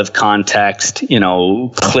out of context,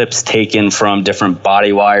 clips taken from different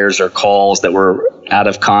body wires or calls that were out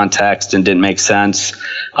of context and didn't make sense.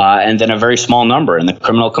 And then a very small number in the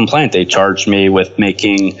criminal complaint, they charged me with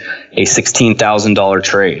making a $16,000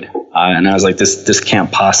 trade. And I was like, this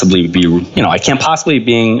can't possibly be, I can't possibly be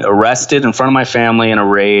being arrested in front of my family in a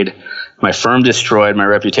raid, my firm destroyed, my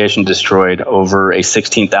reputation destroyed over a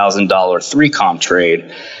 $16,000 3Com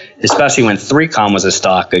trade, especially when 3Com was a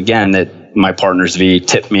stock, again, that my partner's V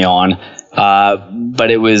tipped me on.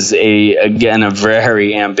 But it was a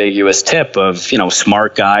very ambiguous tip of,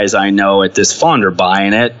 smart guys I know at this fund are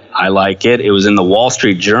buying it. I like it. It was in the Wall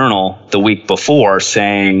Street Journal the week before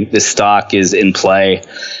saying this stock is in play.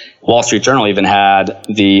 Wall Street Journal even had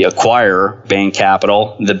the acquirer, Bain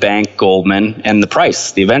Capital, the bank, Goldman, and the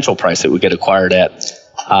price, the eventual price it would get acquired at.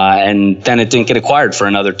 And then it didn't get acquired for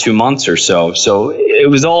another 2 months or so. So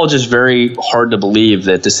it was all just very hard to believe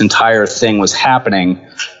that this entire thing was happening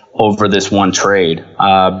over this one trade.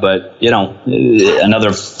 But, another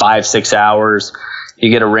 5-6 hours,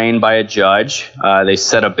 you get arraigned by a judge. They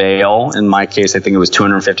set a bail. In my case, I think it was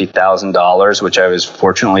 $250,000, which I was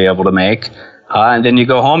fortunately able to make. And then you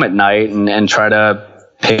go home at night and try to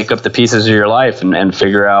pick up the pieces of your life and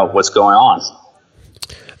figure out what's going on.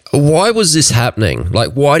 Why was this happening?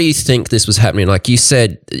 Like, why do you think this was happening? Like you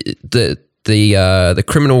said, the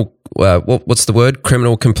criminal, what's the word?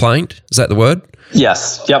 Criminal complaint? Is that the word?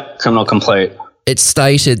 Yes. Yep. Criminal complaint. It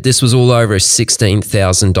stated this was all over a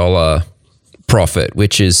 $16,000 profit,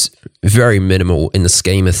 which is very minimal in the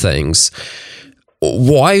scheme of things.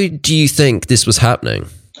 Why do you think this was happening?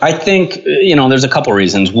 I think, there's a couple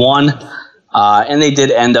reasons. One, and they did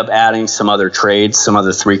end up adding some other trades, some other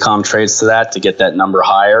 3Com trades to that to get that number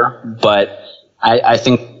higher. But I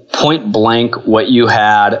think point blank, what you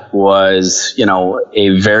had was,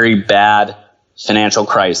 a very bad financial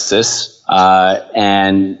crisis.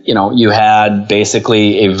 And you had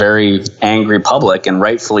basically a very angry public, and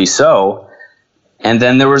rightfully so. And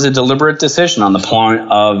then there was a deliberate decision on the point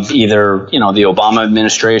of either, the Obama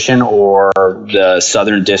administration or the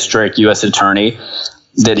Southern District U.S. Attorney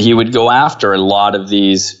that he would go after a lot of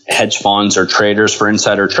these hedge funds or traders for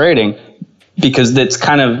insider trading, because that's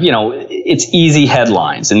kind of, it's easy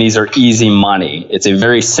headlines and these are easy money. It's a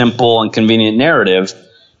very simple and convenient narrative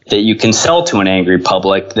that you can sell to an angry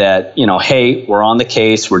public that, hey, we're on the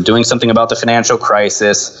case. We're doing something about the financial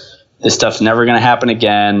crisis. This stuff's never going to happen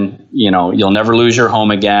again. You'll never lose your home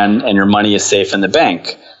again, and your money is safe in the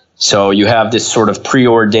bank. So you have this sort of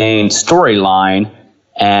preordained storyline,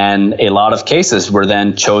 and a lot of cases were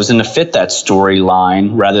then chosen to fit that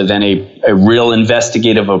storyline rather than a real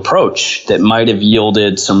investigative approach that might have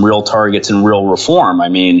yielded some real targets and real reform. I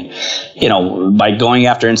mean, by going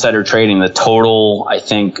after insider trading, the total, I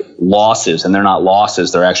think, losses, and they're not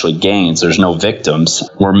losses, they're actually gains, there's no victims,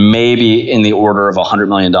 were maybe in the order of $100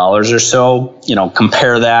 million or so.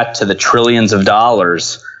 Compare that to the trillions of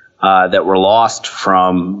dollars that were lost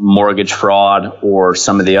from mortgage fraud or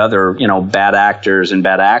some of the other, bad actors and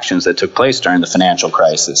bad actions that took place during the financial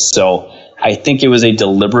crisis. So I think it was a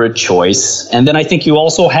deliberate choice. And then I think you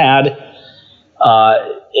also had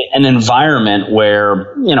an environment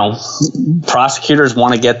where, prosecutors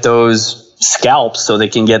want to get those scalps so they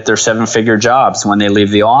can get their 7-figure jobs when they leave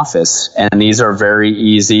the office. And these are very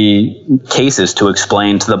easy cases to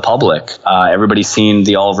explain to the public. Everybody's seen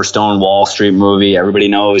the Oliver Stone Wall Street movie. Everybody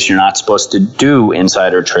knows you're not supposed to do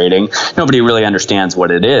insider trading. Nobody really understands what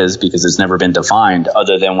it is because it's never been defined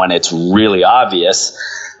other than when it's really obvious.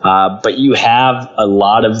 But you have a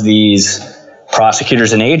lot of these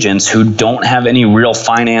prosecutors and agents who don't have any real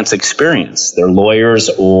finance experience. They're lawyers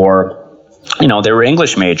or they were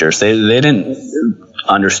English majors. They didn't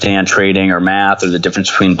understand trading or math or the difference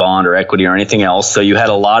between bond or equity or anything else. So you had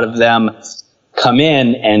a lot of them come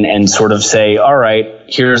in and sort of say, all right,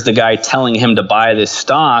 here's the guy telling him to buy this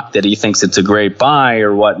stock that he thinks it's a great buy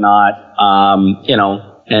or whatnot,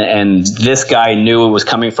 and this guy knew it was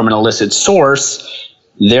coming from an illicit source.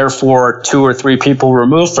 Therefore, 2 or 3 people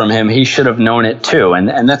removed from him, he should have known it too.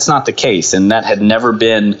 And that's not the case. And that had never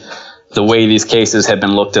been the way these cases had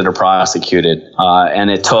been looked at or prosecuted.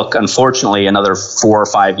 And it took, unfortunately, another 4 or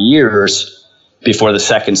 5 years before the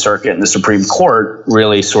Second Circuit and the Supreme Court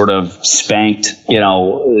really sort of spanked,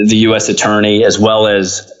 the U.S. attorney as well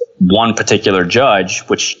as one particular judge,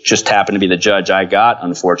 which just happened to be the judge I got,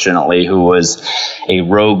 unfortunately, who was a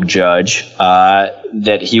rogue judge,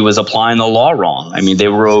 that he was applying the law wrong. I mean, they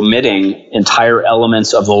were omitting entire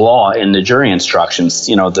elements of the law in the jury instructions,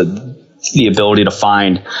 the ability to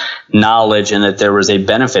find knowledge and that there was a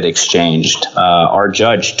benefit exchanged. Our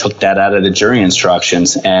judge took that out of the jury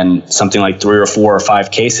instructions, and something like 3 or 4 or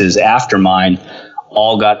 5 cases after mine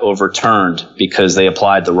all got overturned because they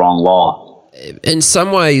applied the wrong law. In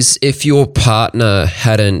some ways, if your partner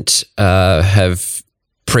hadn't have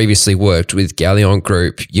previously worked with Galleon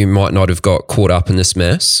Group, you might not have got caught up in this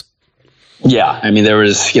mess. Yeah, I mean, there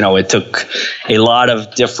was, it took a lot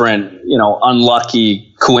of different,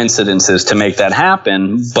 unlucky coincidences to make that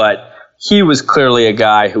happen. But he was clearly a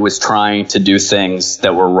guy who was trying to do things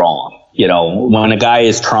that were wrong. When a guy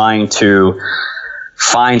is trying to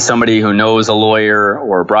find somebody who knows a lawyer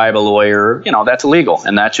or bribe a lawyer, that's illegal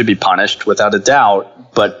and that should be punished without a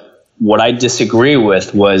doubt. But what I disagree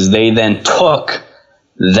with was they then took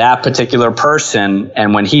that particular person,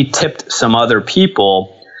 and when he tipped some other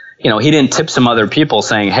people, he didn't tip some other people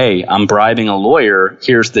saying, hey, I'm bribing a lawyer.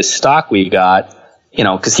 Here's this stock we got,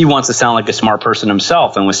 because he wants to sound like a smart person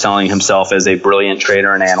himself and was selling himself as a brilliant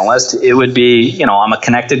trader and analyst. It would be, I'm a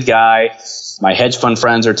connected guy. My hedge fund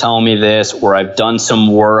friends are telling me this, or I've done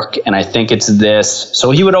some work and I think it's this.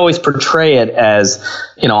 So he would always portray it as,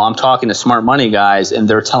 I'm talking to smart money guys and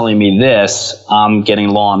they're telling me this, I'm getting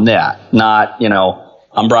law on that. Not,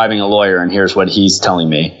 I'm bribing a lawyer and here's what he's telling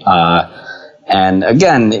me. And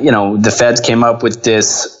again, the feds came up with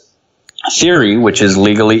this theory, which is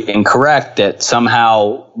legally incorrect, that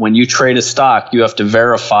somehow when you trade a stock, you have to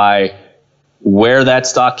verify where that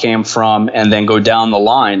stock came from and then go down the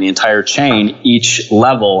line, the entire chain, each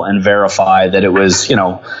level, and verify that it was,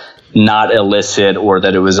 not illicit or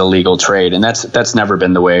that it was a legal trade. And that's never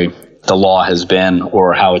been the way the law has been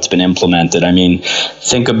or how it's been implemented. I mean,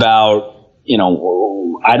 think about,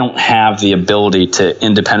 I don't have the ability to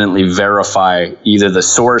independently verify either the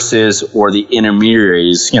sources or the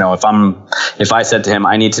intermediaries. If I said to him,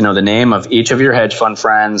 I need to know the name of each of your hedge fund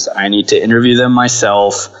friends, I need to interview them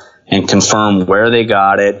myself and confirm where they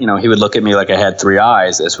got it, he would look at me like I had 3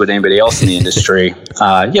 eyes, as would anybody else in the industry.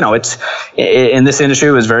 It's in this industry,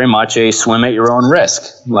 it was very much a swim at your own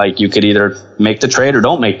risk. Like you could either make the trade or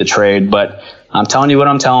don't make the trade, but I'm telling you what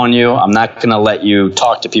I'm telling you. I'm not going to let you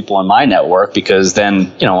talk to people on my network because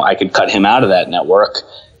then, I could cut him out of that network.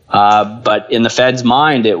 But in the Fed's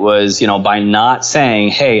mind, it was, by not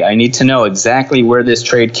saying, hey, I need to know exactly where this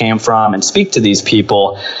trade came from and speak to these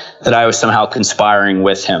people, that I was somehow conspiring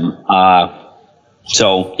with him.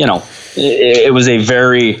 It was a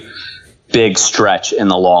very big stretch in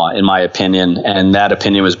the law, in my opinion. And that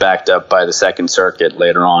opinion was backed up by the Second Circuit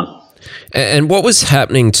later on. And what was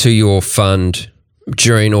happening to your fund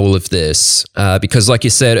during all of this? Because like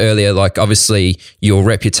you said earlier, obviously your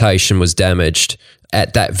reputation was damaged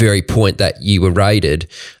at that very point that you were raided.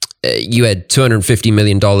 You had $250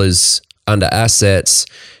 million under assets.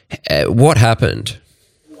 What happened?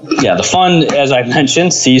 Yeah, the fund, as I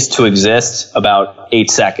mentioned, ceased to exist about 8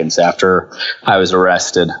 seconds after I was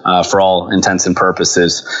arrested, for all intents and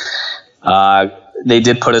purposes. They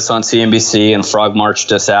did put us on CNBC and frog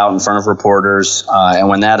marched us out in front of reporters. And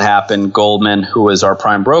when that happened, Goldman, who was our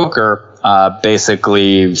prime broker,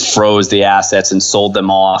 basically froze the assets and sold them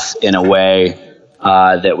off in a way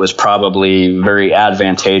that was probably very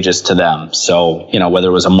advantageous to them. So, whether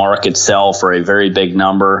it was a market sell for a very big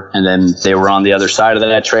number and then they were on the other side of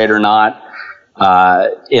that trade or not,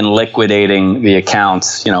 in liquidating the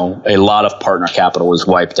accounts, a lot of partner capital was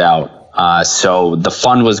wiped out. So the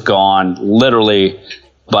fund was gone literally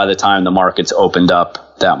by the time the markets opened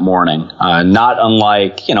up that morning. Not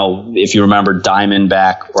unlike, if you remember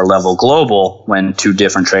Diamondback or Level Global, when 2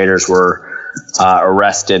 different traders were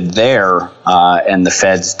arrested there, and the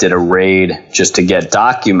feds did a raid just to get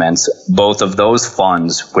documents. Both of those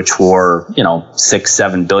funds, which were,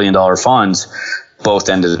 $6-7 billion funds, both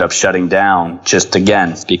ended up shutting down just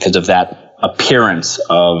again because of that appearance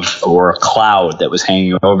of or cloud that was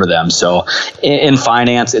hanging over them. So in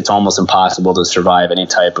finance, it's almost impossible to survive any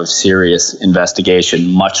type of serious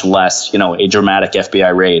investigation, much less, a dramatic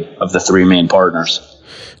FBI raid of the 3 main partners.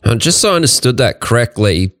 Just so I understood that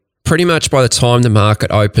correctly, pretty much by the time the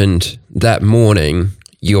market opened that morning,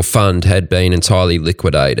 your fund had been entirely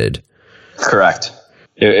liquidated. Correct.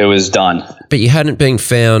 It was done. But you hadn't been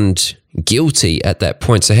found guilty at that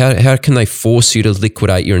point. So how can they force you to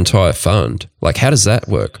liquidate your entire fund? Like, how does that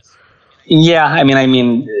work? Yeah, I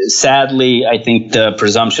mean, sadly, I think the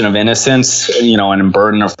presumption of innocence, and a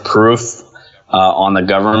burden of proof on the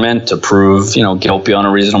government to prove, guilt beyond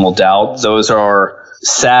a reasonable doubt, those are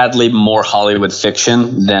sadly more Hollywood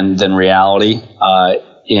fiction than reality.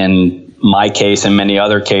 In my case and many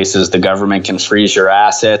other cases, the government can freeze your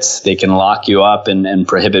assets. They can lock you up and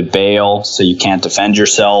prohibit bail so you can't defend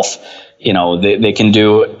yourself. They can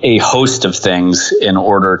do a host of things in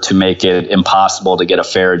order to make it impossible to get a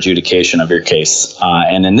fair adjudication of your case.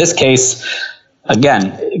 And in this case,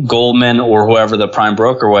 again, Goldman or whoever the prime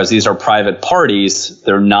broker was, these are private parties.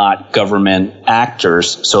 They're not government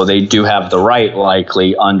actors. So they do have the right,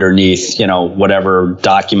 likely underneath, whatever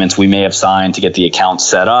documents we may have signed to get the account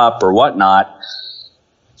set up or whatnot,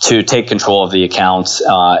 to take control of the accounts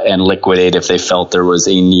and liquidate if they felt there was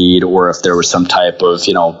a need, or if there was some type of,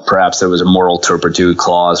 perhaps there was a moral turpitude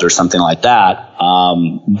clause or something like that.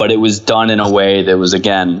 But it was done in a way that was,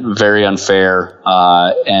 again, very unfair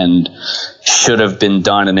and should have been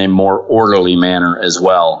done in a more orderly manner as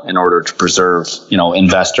well in order to preserve,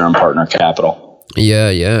 investor and partner capital.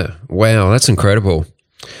 Yeah. Wow, that's incredible.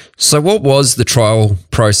 So what was the trial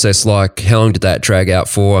process like? How long did that drag out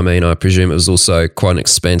for? I mean, I presume it was also quite an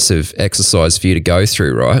expensive exercise for you to go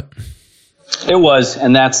through, right? It was.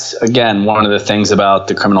 And that's, again, one of the things about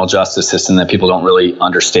the criminal justice system that people don't really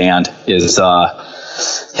understand is,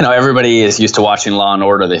 everybody is used to watching Law and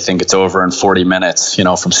Order. They think it's over in 40 minutes,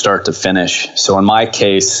 from start to finish. So in my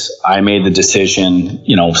case, I made the decision,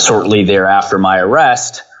 shortly thereafter my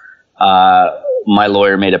arrest, my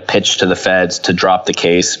lawyer made a pitch to the feds to drop the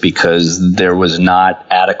case because there was not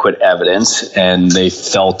adequate evidence, and they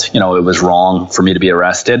felt, it was wrong for me to be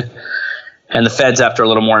arrested. And the feds, after a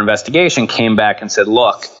little more investigation, came back and said,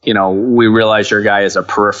 look, we realize your guy is a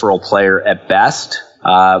peripheral player at best,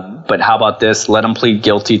 but how about this? Let him plead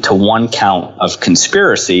guilty to one count of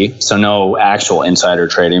conspiracy, so no actual insider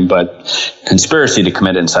trading, but conspiracy to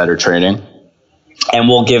commit insider trading, and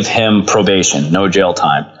we'll give him probation, no jail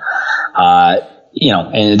time.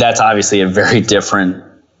 And that's obviously a very different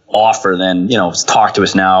offer than, talk to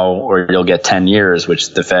us now or you'll get 10 years,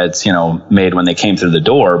 which the feds, made when they came through the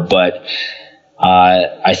door. But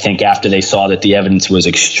I think after they saw that the evidence was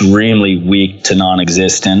extremely weak to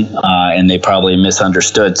non-existent, and they probably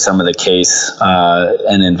misunderstood some of the case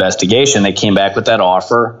and investigation, they came back with that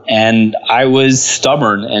offer. And I was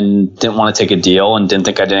stubborn and didn't want to take a deal and didn't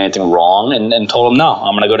think I did anything wrong, and told them, no,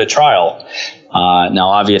 I'm going to go to trial. Now,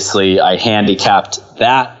 obviously, I handicapped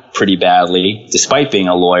that pretty badly, despite being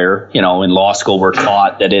a lawyer. In law school, we're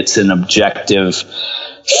taught that it's an objective,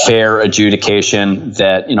 fair adjudication,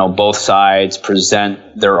 that, both sides present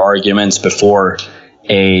their arguments before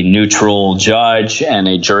a neutral judge, and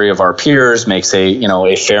a jury of our peers makes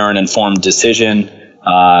a fair and informed decision.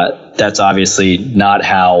 That's obviously not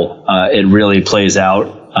how it really plays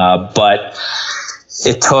out. But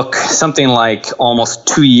it took something like almost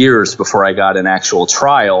 2 years before I got an actual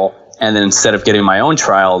trial. And then instead of getting my own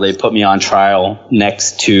trial, they put me on trial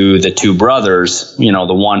next to the two brothers, the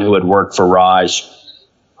one who had worked for Raj,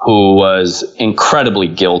 who was incredibly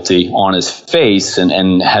guilty on his face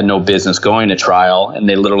and had no business going to trial. And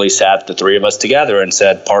they literally sat the three of us together and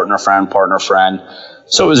said, partner, friend, partner, friend.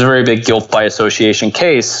 So it was a very big guilt by association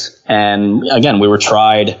case. And again, we were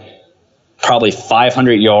tried probably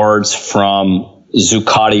 500 yards from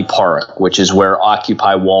Zuccotti Park, which is where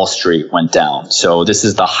Occupy Wall Street went down. So this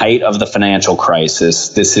is the height of the financial crisis.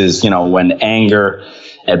 This is, when anger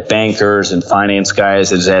at bankers and finance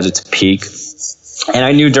guys is at its peak. And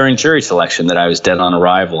I knew during jury selection that I was dead on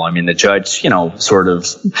arrival. I mean, the judge, sort of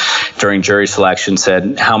during jury selection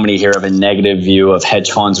said, how many here have a negative view of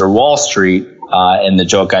hedge funds or Wall Street? And the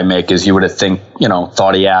joke I make is you would have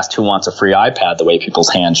thought he asked who wants a free iPad, the way people's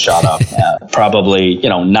hands shot up. Probably,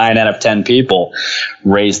 9 out of 10 people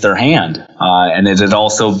raised their hand. And it had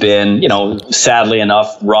also been, sadly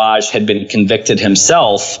enough, Raj had been convicted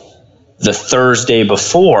himself the Thursday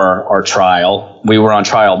before our trial. We were on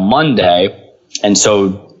trial Monday. And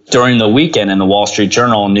so during the weekend in the Wall Street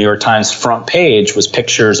Journal and New York Times front page was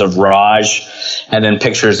pictures of Raj and then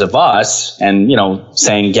pictures of us and,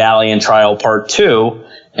 saying Galleon Trial Part 2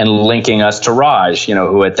 and linking us to Raj,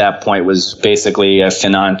 who at that point was basically a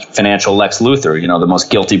financial Lex Luthor, the most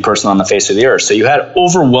guilty person on the face of the earth. So you had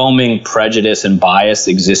overwhelming prejudice and bias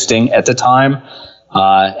existing at the time.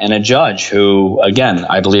 and a judge who, again,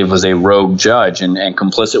 I believe was a rogue judge and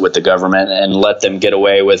complicit with the government, and let them get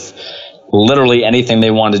away with literally anything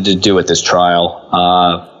they wanted to do at this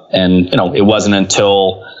trial. And it wasn't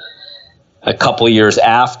until a couple years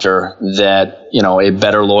after that, a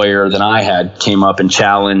better lawyer than I had came up and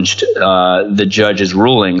challenged the judge's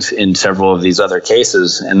rulings in several of these other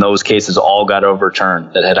cases. And those cases all got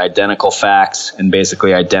overturned that had identical facts and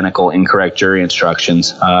basically identical incorrect jury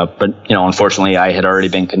instructions. But unfortunately, I had already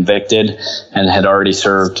been convicted and had already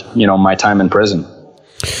served, my time in prison.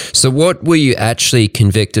 So what were you actually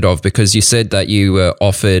convicted of? Because you said that you were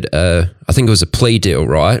offered, I think it was a plea deal,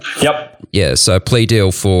 right? Yep. Yeah, so a plea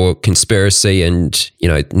deal for conspiracy and,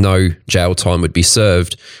 no jail time would be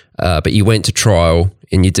served. But you went to trial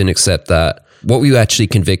and you didn't accept that. What were you actually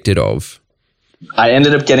convicted of? I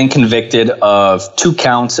ended up getting convicted of 2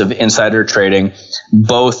 counts of insider trading,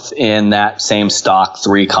 both in that same stock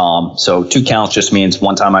 3Com. So 2 counts just means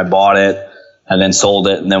one time I bought it and then sold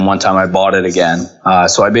it, and then one time I bought it again.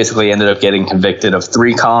 So I basically ended up getting convicted of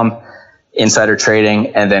 3Com, insider trading,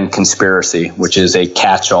 and then conspiracy, which is a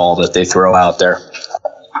catch-all that they throw out there.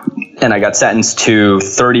 And I got sentenced to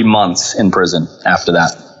 30 months in prison after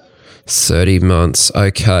that. 30 months,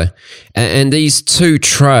 okay. And these 2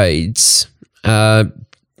 trades, so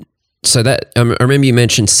that I remember you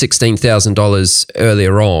mentioned $16,000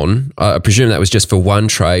 earlier on. I presume that was just for one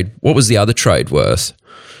trade. What was the other trade worth?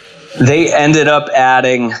 They ended up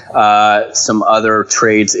adding some other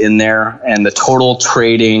trades in there, and the total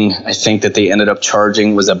trading, I think that they ended up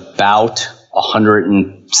charging was about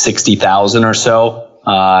 $160,000 or so.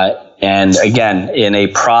 And again, in a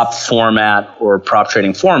prop format or prop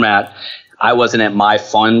trading format, I wasn't at my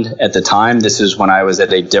fund at the time. This is when I was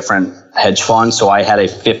at a different hedge fund, so I had a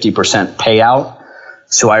 50% payout.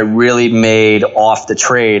 So I really made off the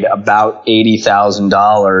trade about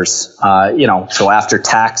 $80,000, so after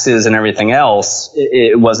taxes and everything else,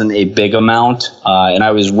 it wasn't a big amount. And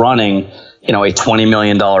I was running, a $20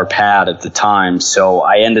 million pad at the time. So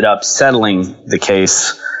I ended up settling the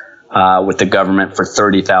case with the government for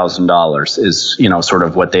 $30,000 is, sort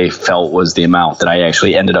of what they felt was the amount that I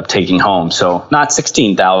actually ended up taking home. So not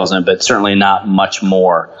 $16,000, but certainly not much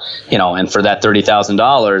more, and for that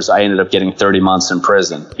 $30,000, I ended up getting 30 months in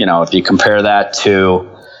prison. If you compare that to,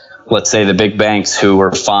 let's say, the big banks who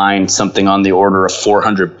were fined something on the order of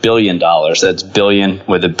 $400 billion, that's billion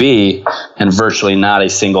with a B, and virtually not a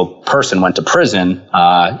single person went to prison,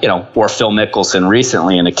 or Phil Mickelson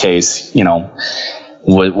recently in a case,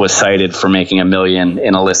 was cited for making $1 million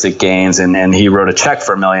in illicit gains, and he wrote a check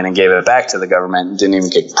for $1 million and gave it back to the government and didn't even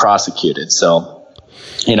get prosecuted. So,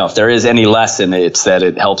 if there is any lesson, it's that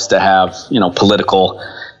it helps to have, political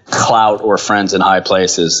clout or friends in high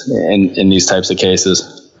places in these types of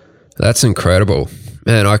cases. That's incredible,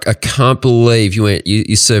 man. I can't believe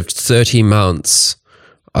you served 30 months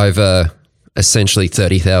over essentially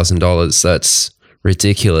 $30,000. That's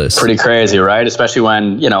ridiculous. Pretty crazy, right? Especially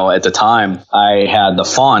when, at the time I had the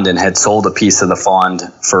fund and had sold a piece of the fund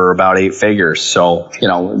for about 8 figures. So,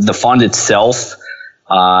 the fund itself,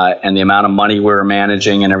 and the amount of money we were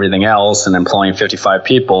managing and everything else and employing 55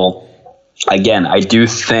 people. Again, I do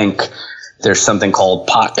think there's something called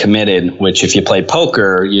pot committed, which if you play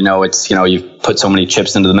poker, it's, you put so many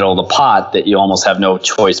chips into the middle of the pot that you almost have no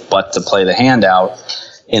choice but to play the hand out.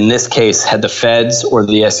 In this case, had the feds or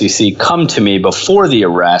the SEC come to me before the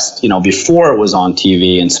arrest, before it was on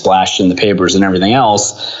TV and splashed in the papers and everything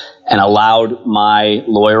else, and allowed my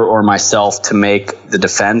lawyer or myself to make the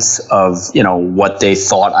defense of, what they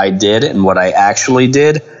thought I did and what I actually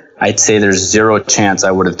did, I'd say there's zero chance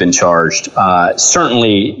I would have been charged.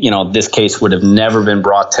 Certainly, this case would have never been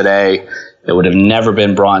brought today. It would have never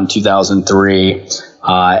been brought in 2003.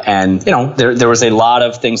 And there was a lot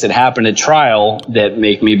of things that happened at trial that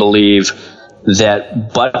make me believe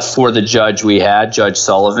that, but for the judge we had, Judge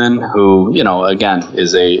Sullivan, who, again,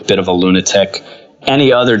 is a bit of a lunatic,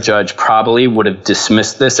 any other judge probably would have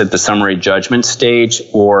dismissed this at the summary judgment stage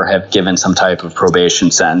or have given some type of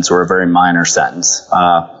probation sentence or a very minor sentence.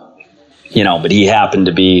 But he happened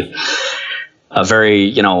to be a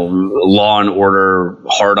very, law and order,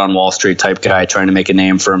 hard on Wall Street type guy trying to make a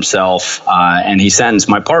name for himself. And he sentenced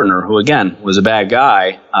my partner, who again was a bad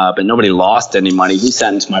guy, but nobody lost any money. He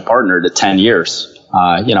sentenced my partner to 10 years.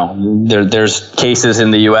 There's cases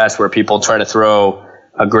in the U.S. where people try to throw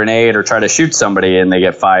a grenade or try to shoot somebody and they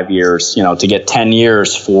get 5 years. To get 10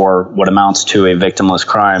 years for what amounts to a victimless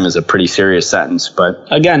crime is a pretty serious sentence. But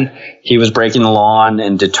again, he was breaking the law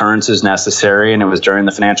and deterrence is necessary. And it was during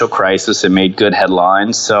the financial crisis. It made good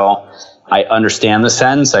headlines. So I understand the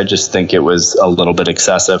sentence. I just think it was a little bit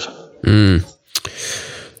excessive.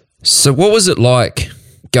 So what was it like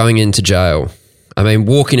going into jail? I mean,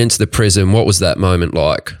 walking into the prison, what was that moment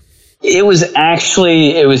like? It was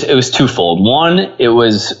actually, it was twofold. One, it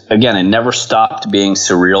was, again, it never stopped being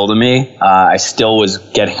surreal to me. I still was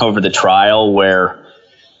getting over the trial where,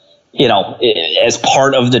 as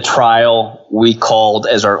part of the trial, we called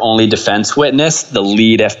as our only defense witness the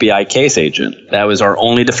lead FBI case agent. That was our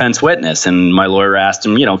only defense witness. And my lawyer asked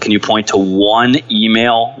him, can you point to one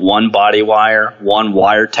email, one body wire, one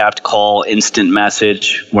wiretapped call, instant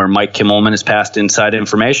message where Mike Kimmelman has passed inside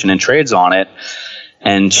information and trades on it?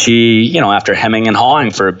 And she, after hemming and hawing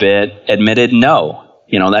for a bit, admitted no.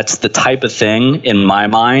 That's the type of thing in my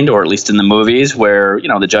mind, or at least in the movies, where,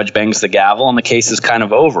 the judge bangs the gavel and the case is kind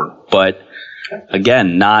of over. But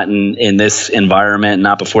again, not in this environment,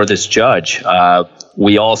 not before this judge. There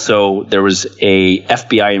was a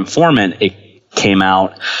FBI informant, it came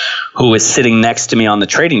out, who was sitting next to me on the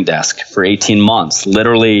trading desk for 18 months,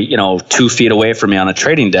 literally, 2 feet away from me on a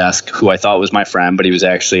trading desk, who I thought was my friend, but he was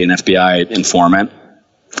actually an FBI informant.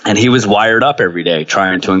 And he was wired up every day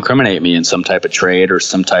trying to incriminate me in some type of trade or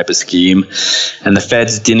some type of scheme. And the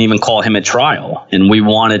feds didn't even call him at trial. And we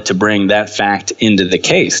wanted to bring that fact into the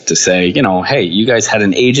case to say, hey, you guys had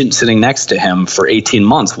an agent sitting next to him for 18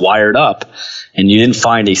 months wired up, and you didn't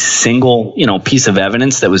find a single, piece of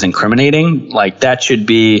evidence that was incriminating. Like, that should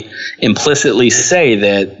be implicitly say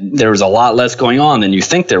that there was a lot less going on than you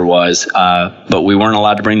think there was. But we weren't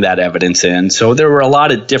allowed to bring that evidence in. So there were a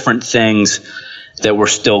lot of different things that were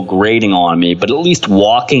still grating on me. But at least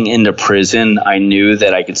walking into prison, I knew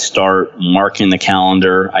that I could start marking the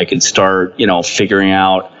calendar. I could start, figuring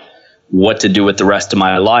out what to do with the rest of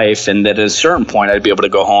my life. And that at a certain point, I'd be able to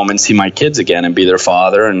go home and see my kids again and be their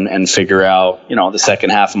father and figure out, the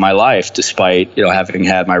second half of my life, despite, having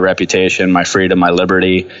had my reputation, my freedom, my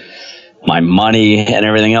liberty, my money, and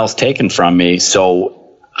everything else taken from me.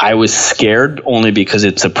 So I was scared only because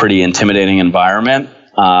it's a pretty intimidating environment.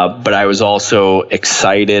 But I was also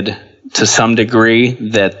excited to some degree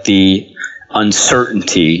that the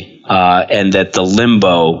uncertainty and that the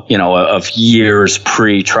limbo, of years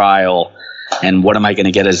pre-trial and what am I going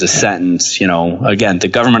to get as a sentence, again, the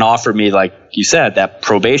government offered me, like you said, that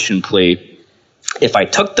probation plea if I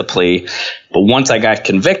took the plea. But once I got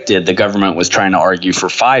convicted, the government was trying to argue for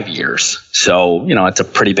 5 years. So, it's a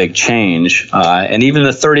pretty big change. And even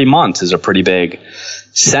the 30 months is a pretty big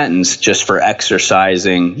sentence just for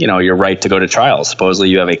exercising, your right to go to trial. Supposedly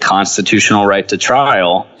you have a constitutional right to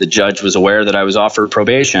trial. The judge was aware that I was offered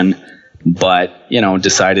probation, but,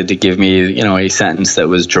 decided to give me, a sentence that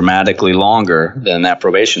was dramatically longer than that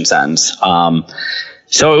probation sentence.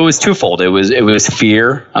 So it was twofold. It was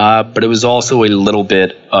fear, but it was also a little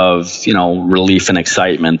bit of, relief and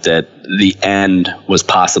excitement that the end was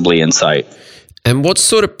possibly in sight. And what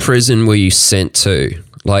sort of prison were you sent to?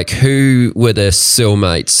 Like, who were the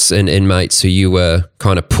cellmates and inmates who you were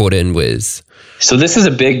kind of put in with? So this is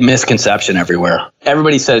a big misconception everywhere.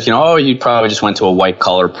 Everybody says, you probably just went to a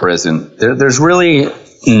white-collar prison. There's really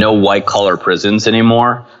no white-collar prisons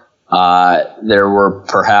anymore. There were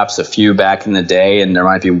perhaps a few back in the day, and there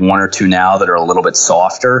might be one or two now that are a little bit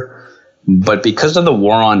softer. But because of the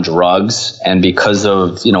war on drugs and because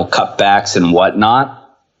of, cutbacks and whatnot,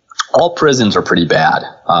 all prisons are pretty bad.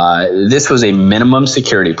 This was a minimum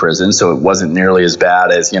security prison, so it wasn't nearly as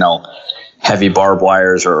bad as, heavy barbed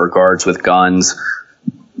wires or guards with guns.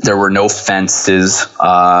 There were no fences,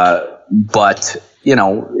 but,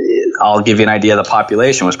 I'll give you an idea. The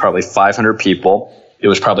population was probably 500 people. It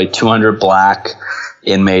was probably 200 black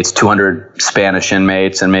inmates, 200 Spanish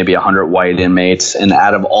inmates, and maybe 100 white inmates. And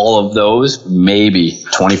out of all of those, maybe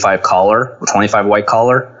 25 white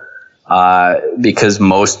collar. Because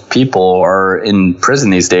most people are in prison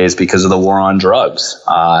these days because of the war on drugs.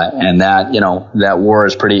 And that war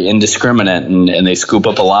is pretty indiscriminate, and they scoop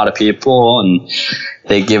up a lot of people and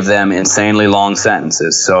they give them insanely long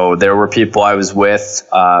sentences. So there were people I was with,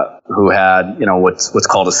 who had, what's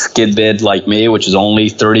called a skid bid like me, which is only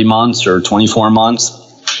 30 months or 24 months.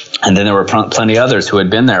 And then there were plenty others who had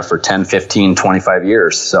been there for 10, 15, 25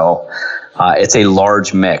 years. So, it's a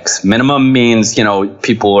large mix. Minimum means,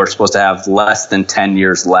 people are supposed to have less than 10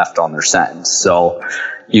 years left on their sentence. So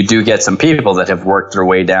you do get some people that have worked their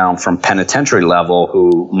way down from penitentiary level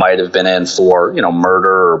who might have been in for,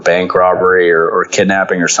 murder or bank robbery or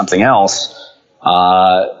kidnapping or something else.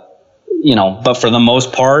 But for the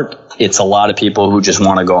most part, it's a lot of people who just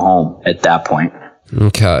want to go home at that point.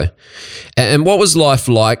 Okay. And what was life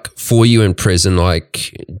like for you in prison?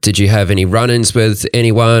 Like, did you have any run-ins with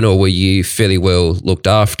anyone, or were you fairly well looked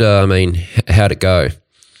after? I mean, how'd it go?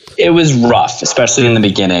 It was rough, especially in the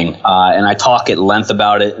beginning. And I talk at length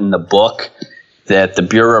about it in the book. that the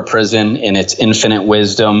Bureau of Prison, in its infinite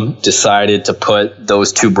wisdom, decided to put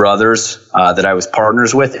those two brothers that I was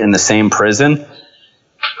partners with in the same prison.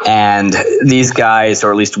 And these guys,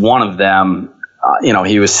 or at least one of them,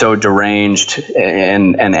 he was so deranged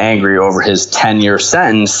and angry over his 10-year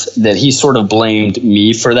sentence that he sort of blamed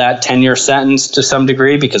me for that 10-year sentence to some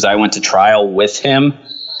degree, because I went to trial with him.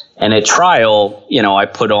 And at trial, I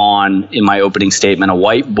put on, in my opening statement, a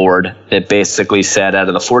whiteboard that basically said, out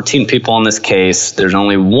of the 14 people in this case, there's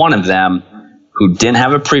only one of them who didn't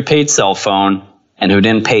have a prepaid cell phone and who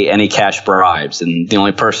didn't pay any cash bribes. And the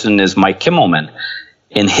only person is Mike Kimmelman.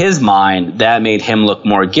 In his mind, that made him look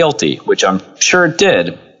more guilty, which I'm sure it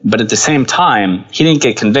did. But at the same time, he didn't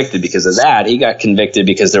get convicted because of that. He got convicted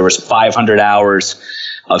because there was 500 hours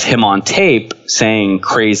of him on tape saying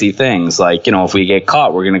crazy things like, if we get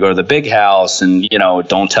caught, we're going to go to the big house and,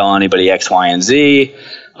 don't tell anybody X, Y, and Z,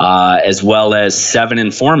 as well as 7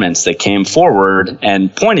 informants that came forward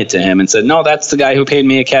and pointed to him and said, no, that's the guy who paid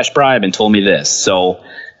me a cash bribe and told me this. So,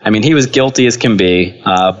 he was guilty as can be,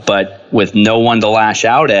 but with no one to lash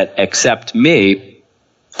out at except me.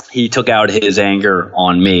 He took out his anger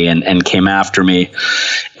on me and came after me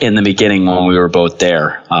in the beginning when we were both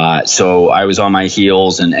there. So I was on my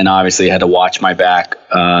heels and obviously had to watch my back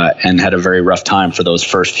and had a very rough time for those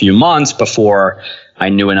first few months before I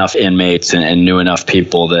knew enough inmates and knew enough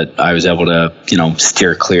people that I was able to,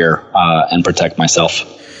 steer clear and protect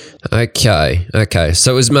myself. Okay.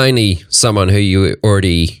 So it was mainly someone who you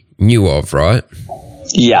already knew of, right?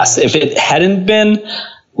 Yes. If it hadn't been,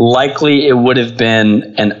 likely it would have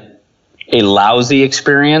been a lousy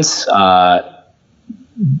experience,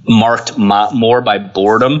 marked more by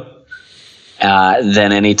boredom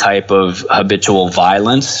than any type of habitual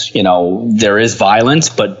violence. There is violence,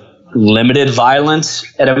 but limited violence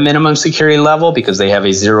at a minimum security level because they have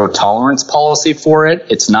a zero tolerance policy for it.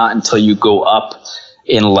 It's not until you go up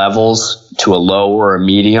in levels to a low or a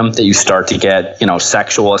medium that you start to get,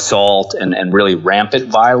 sexual assault and really rampant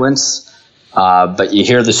violence. But you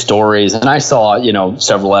hear the stories, and I saw,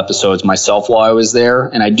 several episodes myself while I was there.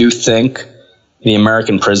 And I do think the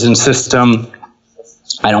American prison system,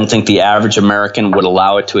 I don't think the average American would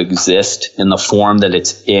allow it to exist in the form that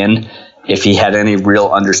it's in if he had any real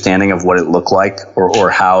understanding of what it looked like or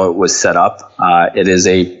how it was set up. It is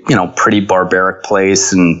a, pretty barbaric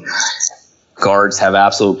place, and guards have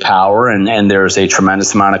absolute power, and there's a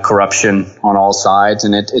tremendous amount of corruption on all sides,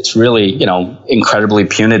 and it's really, incredibly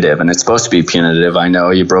punitive, and it's supposed to be punitive. I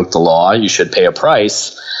know you broke the law, you should pay a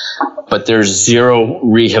price, but there's zero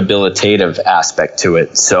rehabilitative aspect to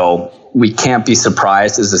it. So we can't be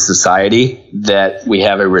surprised as a society that we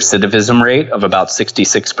have a recidivism rate of about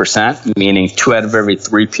 66%, meaning 2 out of every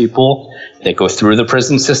 3 people that go through the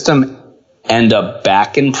prison system end up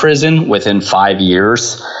back in prison within 5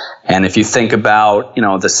 years. And if you think about,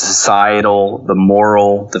 the societal, the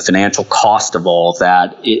moral, the financial cost of all of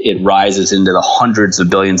that, it rises into the hundreds of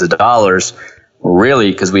billions of dollars,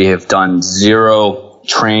 really, because we have done zero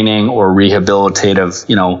training or rehabilitative,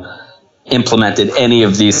 implemented any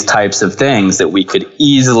of these types of things that we could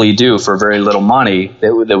easily do for very little money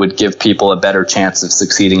that would give people a better chance of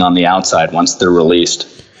succeeding on the outside once they're released.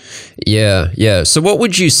 Yeah. So what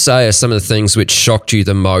would you say are some of the things which shocked you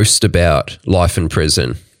the most about life in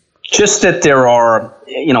prison? Just that there are,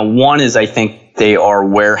 one is I think they are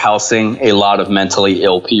warehousing a lot of mentally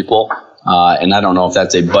ill people. And I don't know if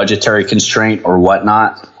that's a budgetary constraint or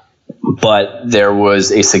whatnot, but there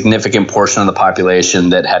was a significant portion of the population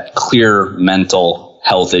that had clear mental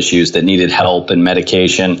health issues that needed help and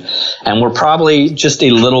medication, and were probably just a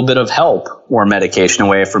little bit of help or medication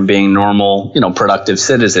away from being normal, productive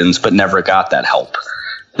citizens, but never got that help.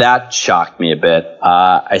 That shocked me a bit.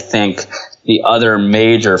 I think the other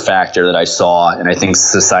major factor that I saw, and I think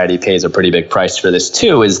society pays a pretty big price for this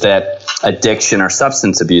too, is that addiction or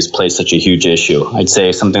substance abuse plays such a huge issue. I'd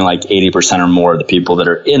say something like 80% or more of the people that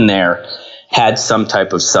are in there had some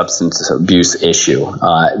type of substance abuse issue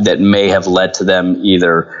that may have led to them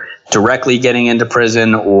either directly getting into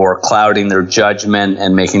prison or clouding their judgment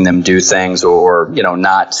and making them do things or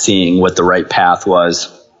not seeing what the right path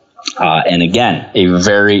was. And again, a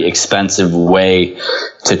very expensive way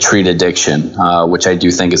to treat addiction, which I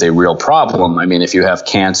do think is a real problem. I mean, if you have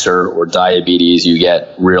cancer or diabetes, you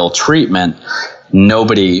get real treatment.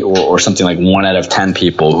 Nobody, or something like 1 out of 10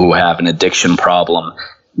 people who have an addiction problem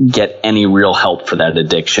get any real help for that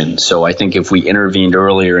addiction. So I think if we intervened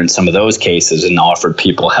earlier in some of those cases and offered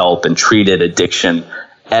people help and treated addiction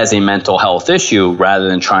as a mental health issue rather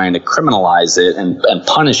than trying to criminalize it and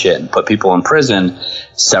punish it and put people in prison,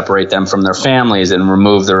 separate them from their families and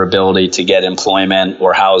remove their ability to get employment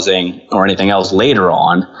or housing or anything else later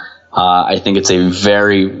on, I think it's a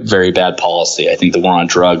very, very bad policy. I think the war on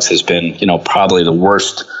drugs has been, probably the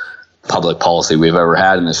worst public policy we've ever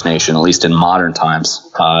had in this nation, at least in modern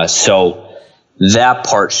times. So that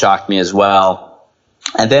part shocked me as well.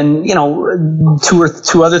 And then,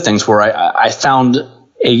 two other things where I found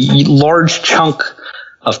a large chunk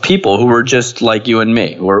of people who were just like you and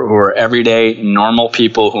me, who were everyday, normal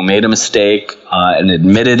people who made a mistake and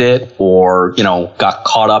admitted it, or got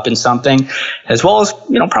caught up in something, as well as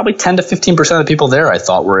probably 10 to 15% of the people there I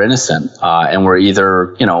thought were innocent and were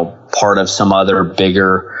either part of some other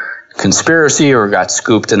bigger conspiracy or got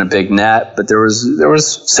scooped in a big net. But there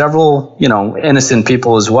was several innocent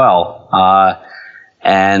people as well.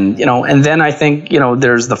 And then I think,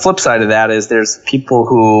 there's the flip side of that is there's people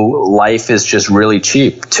who life is just really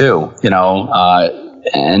cheap too,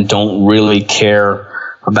 and don't really care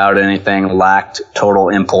about anything, lacked total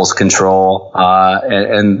impulse control.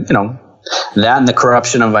 And that and the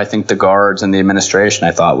corruption of, I think, the guards and the administration,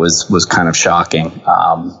 I thought was kind of shocking.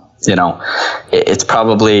 It's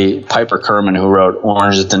probably Piper Kerman, who wrote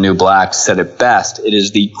Orange is the New Black, said it best. It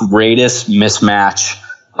is the greatest mismatch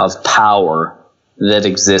of power that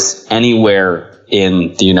exists anywhere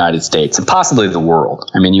in the United States and possibly the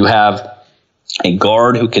world. I mean, you have a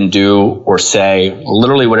guard who can do or say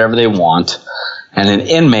literally whatever they want, and an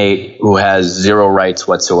inmate who has zero rights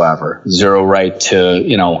whatsoever, zero right to,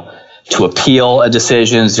 to appeal a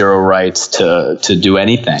decision, zero rights to do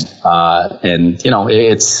anything.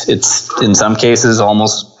 It's in some cases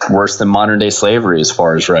almost worse than modern day slavery as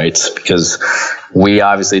far as rights, because we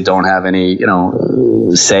obviously don't have any,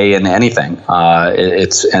 say in anything.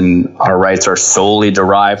 And our rights are solely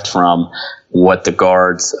derived from what the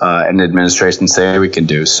guards and the administration say we can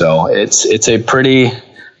do. So it's a pretty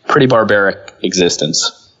barbaric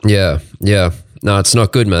existence. Yeah. No, it's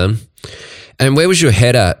not good, man. And where was your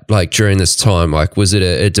head at, during this time? Was it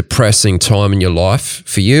a depressing time in your life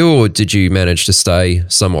for you, or did you manage to stay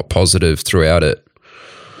somewhat positive throughout it?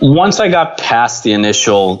 Once I got past the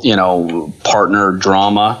initial, partner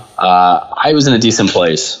drama, I was in a decent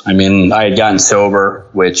place. I mean, I had gotten sober,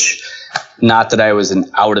 which, not that I was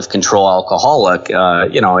an out of control alcoholic.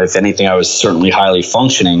 If anything, I was certainly highly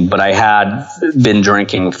functioning, but I had been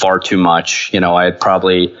drinking far too much. I had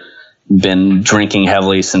probably been drinking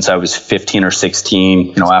heavily since I was 15 or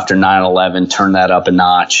 16. After 9/11, turned that up a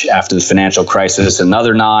notch. After the financial crisis,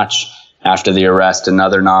 another notch. After the arrest,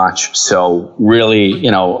 another notch. So really,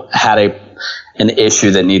 had an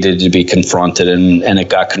issue that needed to be confronted, and it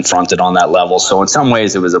got confronted on that level. So in some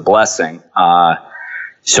ways, it was a blessing.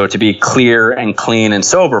 So to be clear and clean and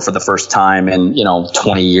sober for the first time in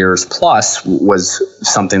 20 years plus was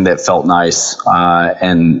something that felt nice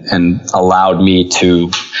and allowed me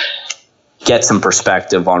to get some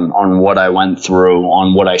perspective on what I went through,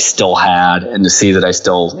 on what I still had, and to see that I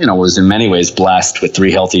still, was in many ways blessed with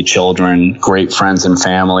 3 healthy children, great friends and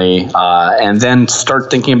family, and then start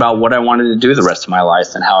thinking about what I wanted to do the rest of my life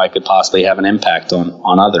and how I could possibly have an impact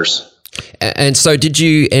on others. And so did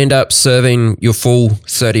you end up serving your full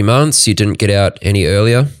 30 months? You didn't get out any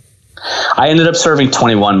earlier? I ended up serving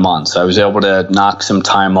 21 months. I was able to knock some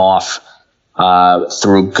time off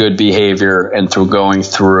through good behavior and through going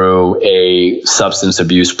through a substance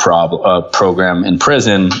abuse program in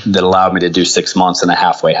prison that allowed me to do 6 months in a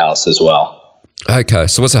halfway house as well. Okay,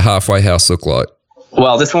 so what's a halfway house look like?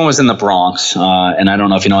 Well, this one was in the Bronx, and I don't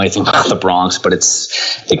know if you know anything about the Bronx, but it's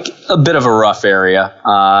a bit of a rough area.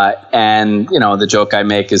 And the joke I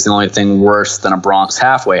make is the only thing worse than a Bronx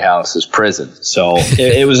halfway house is prison. So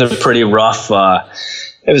it was a pretty rough.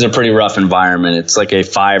 It was a pretty rough environment. It's like a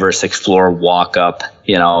 5 or 6 floor walk up,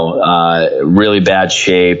 really bad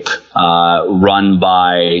shape, run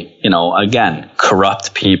by, again,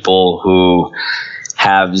 corrupt people who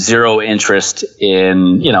have zero interest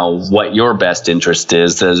in, what your best interest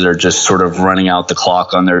is. They're just sort of running out the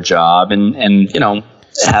clock on their job and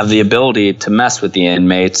have the ability to mess with the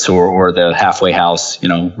inmates or the halfway house,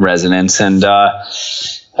 residents. And,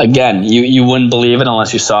 again, you wouldn't believe it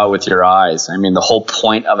unless you saw it with your eyes. I mean, the whole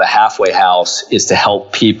point of a halfway house is to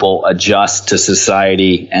help people adjust to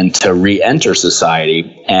society and to re-enter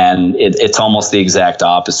society. And it's almost the exact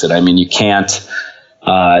opposite. I mean, you can't,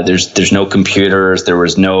 there's no computers. There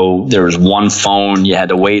was one phone. You had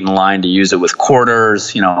to wait in line to use it with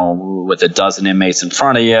quarters, with a dozen inmates in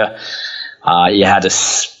front of you. You had to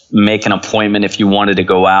make an appointment if you wanted to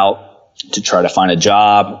go out to try to find a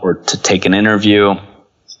job or to take an interview.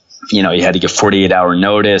 You had to give 48-hour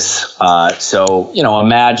notice. So,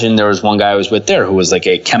 imagine there was one guy I was with there who was like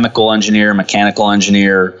a chemical engineer, mechanical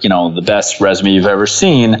engineer, the best resume you've ever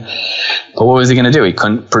seen. But what was he going to do? He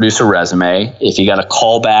couldn't produce a resume. If he got a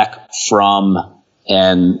call back from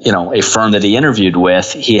and, a firm that he interviewed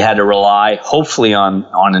with, he had to rely hopefully on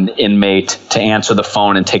an inmate to answer the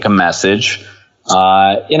phone and take a message.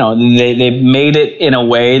 They made it in a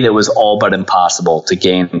way that was all but impossible to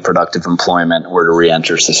gain productive employment or to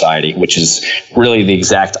re-enter society, which is really the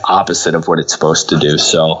exact opposite of what it's supposed to do.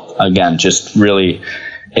 So again, just really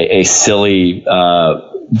a silly,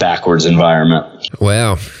 backwards environment.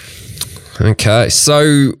 Wow. Okay.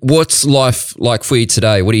 So what's life like for you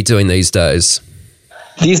today? What are you doing these days?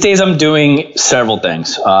 These days I'm doing several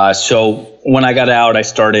things. So when I got out, I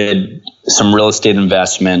started some real estate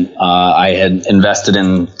investment. I had invested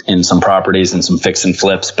in some properties and some fix and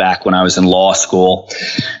flips back when I was in law school,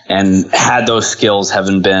 and had those skills,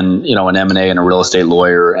 having been, an M&A and a real estate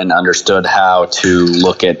lawyer, and understood how to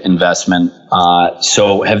look at investment.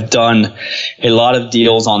 So have done a lot of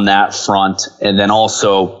deals on that front, and then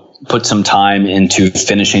also put some time into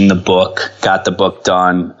finishing the book, got the book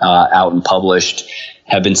done, out and published.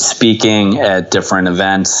 Have been speaking at different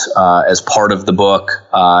events as part of the book,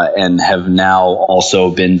 and have now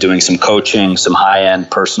also been doing some coaching, some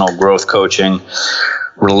high-end personal growth coaching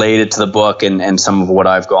related to the book, and some of what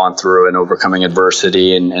I've gone through in overcoming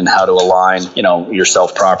adversity and how to align,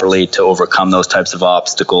 yourself properly to overcome those types of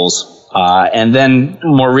obstacles. And then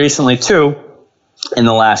more recently too, in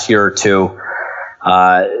the last year or two,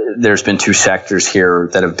 there's been two sectors here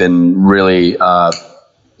that have been really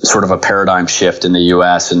sort of a paradigm shift in the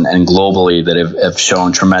U.S. and globally that have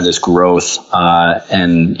shown tremendous growth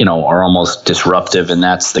and are almost disruptive, and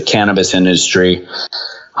that's the cannabis industry.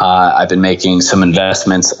 I've been making some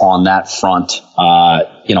investments on that front,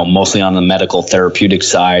 mostly on the medical therapeutic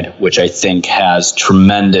side, which I think has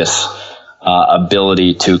tremendous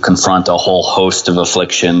ability to confront a whole host of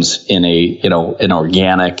afflictions in an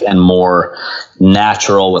organic and more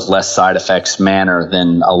natural, with less side effects manner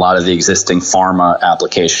than a lot of the existing pharma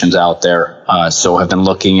applications out there. So have been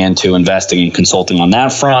looking into investing and consulting on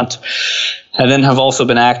that front, and then have also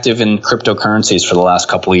been active in cryptocurrencies for the last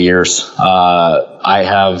couple of years. I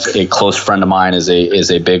have a close friend of mine is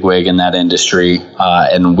a bigwig in that industry,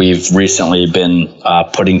 and we've recently been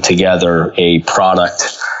putting together a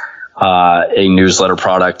product, a newsletter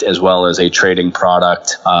product, as well as a trading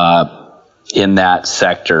product in that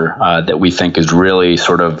sector that we think is really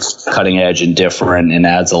sort of cutting edge and different and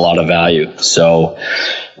adds a lot of value. So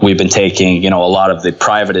we've been taking, a lot of the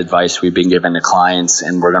private advice we've been giving to clients,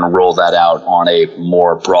 and we're going to roll that out on a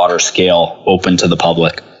more broader scale, open to the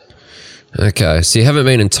public. Okay. So you haven't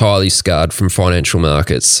been entirely scarred from financial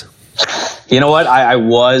markets. You know what? I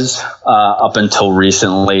was up until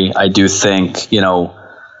recently. I do think,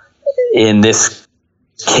 in this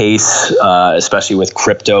case, especially with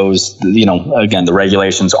cryptos, again, the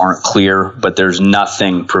regulations aren't clear, but there's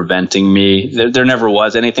nothing preventing me. There never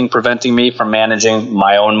was anything preventing me from managing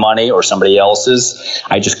my own money or somebody else's.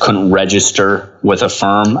 I just couldn't register with a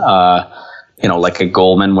firm, like a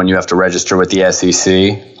Goldman when you have to register with the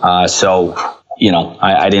SEC. So,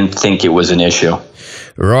 I didn't think it was an issue.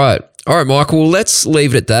 Right. All right, Michael, well, let's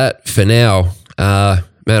leave it at that for now.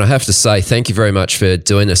 Man, I have to say, thank you very much for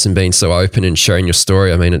doing this and being so open and sharing your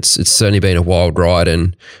story. I mean, it's certainly been a wild ride,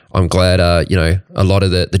 and I'm glad, a lot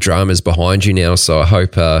of the drama's behind you now. So I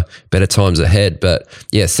hope better times ahead. But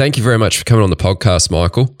yeah, thank you very much for coming on the podcast,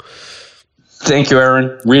 Michael. Thank you,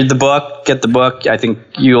 Aaron. Read the book, get the book. I think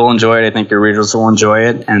you'll enjoy it. I think your readers will enjoy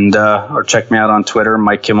it. And or check me out on Twitter,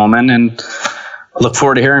 Mike Kimmelman, and look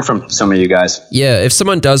forward to hearing from some of you guys. Yeah, if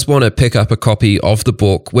someone does want to pick up a copy of the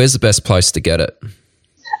book, where's the best place to get it?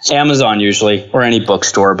 Amazon usually, or any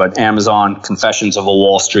bookstore, but Amazon, Confessions of a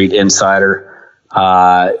Wall Street Insider,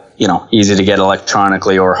 easy to get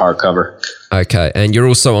electronically or hardcover. Okay. And you're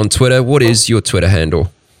also on Twitter. What is your Twitter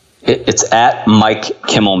handle? It's at Mike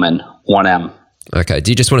Kimmelman, 1M. Okay.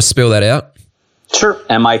 Do you just want to spell that out? Sure.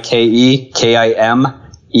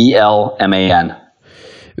 MikeKimmelman.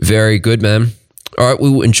 Very good, man. All right.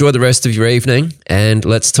 We'll enjoy the rest of your evening, and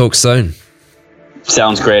let's talk soon.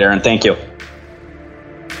 Sounds great, Aaron. Thank you.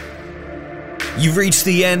 You've reached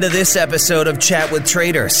the end of this episode of Chat with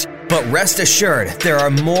Traders, but rest assured there are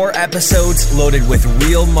more episodes loaded with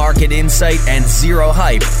real market insight and zero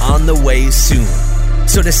hype on the way soon.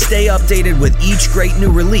 So to stay updated with each great new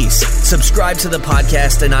release, subscribe to the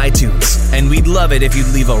podcast in iTunes, and we'd love it if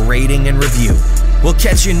you'd leave a rating and review. We'll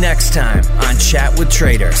catch you next time on Chat with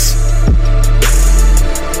Traders.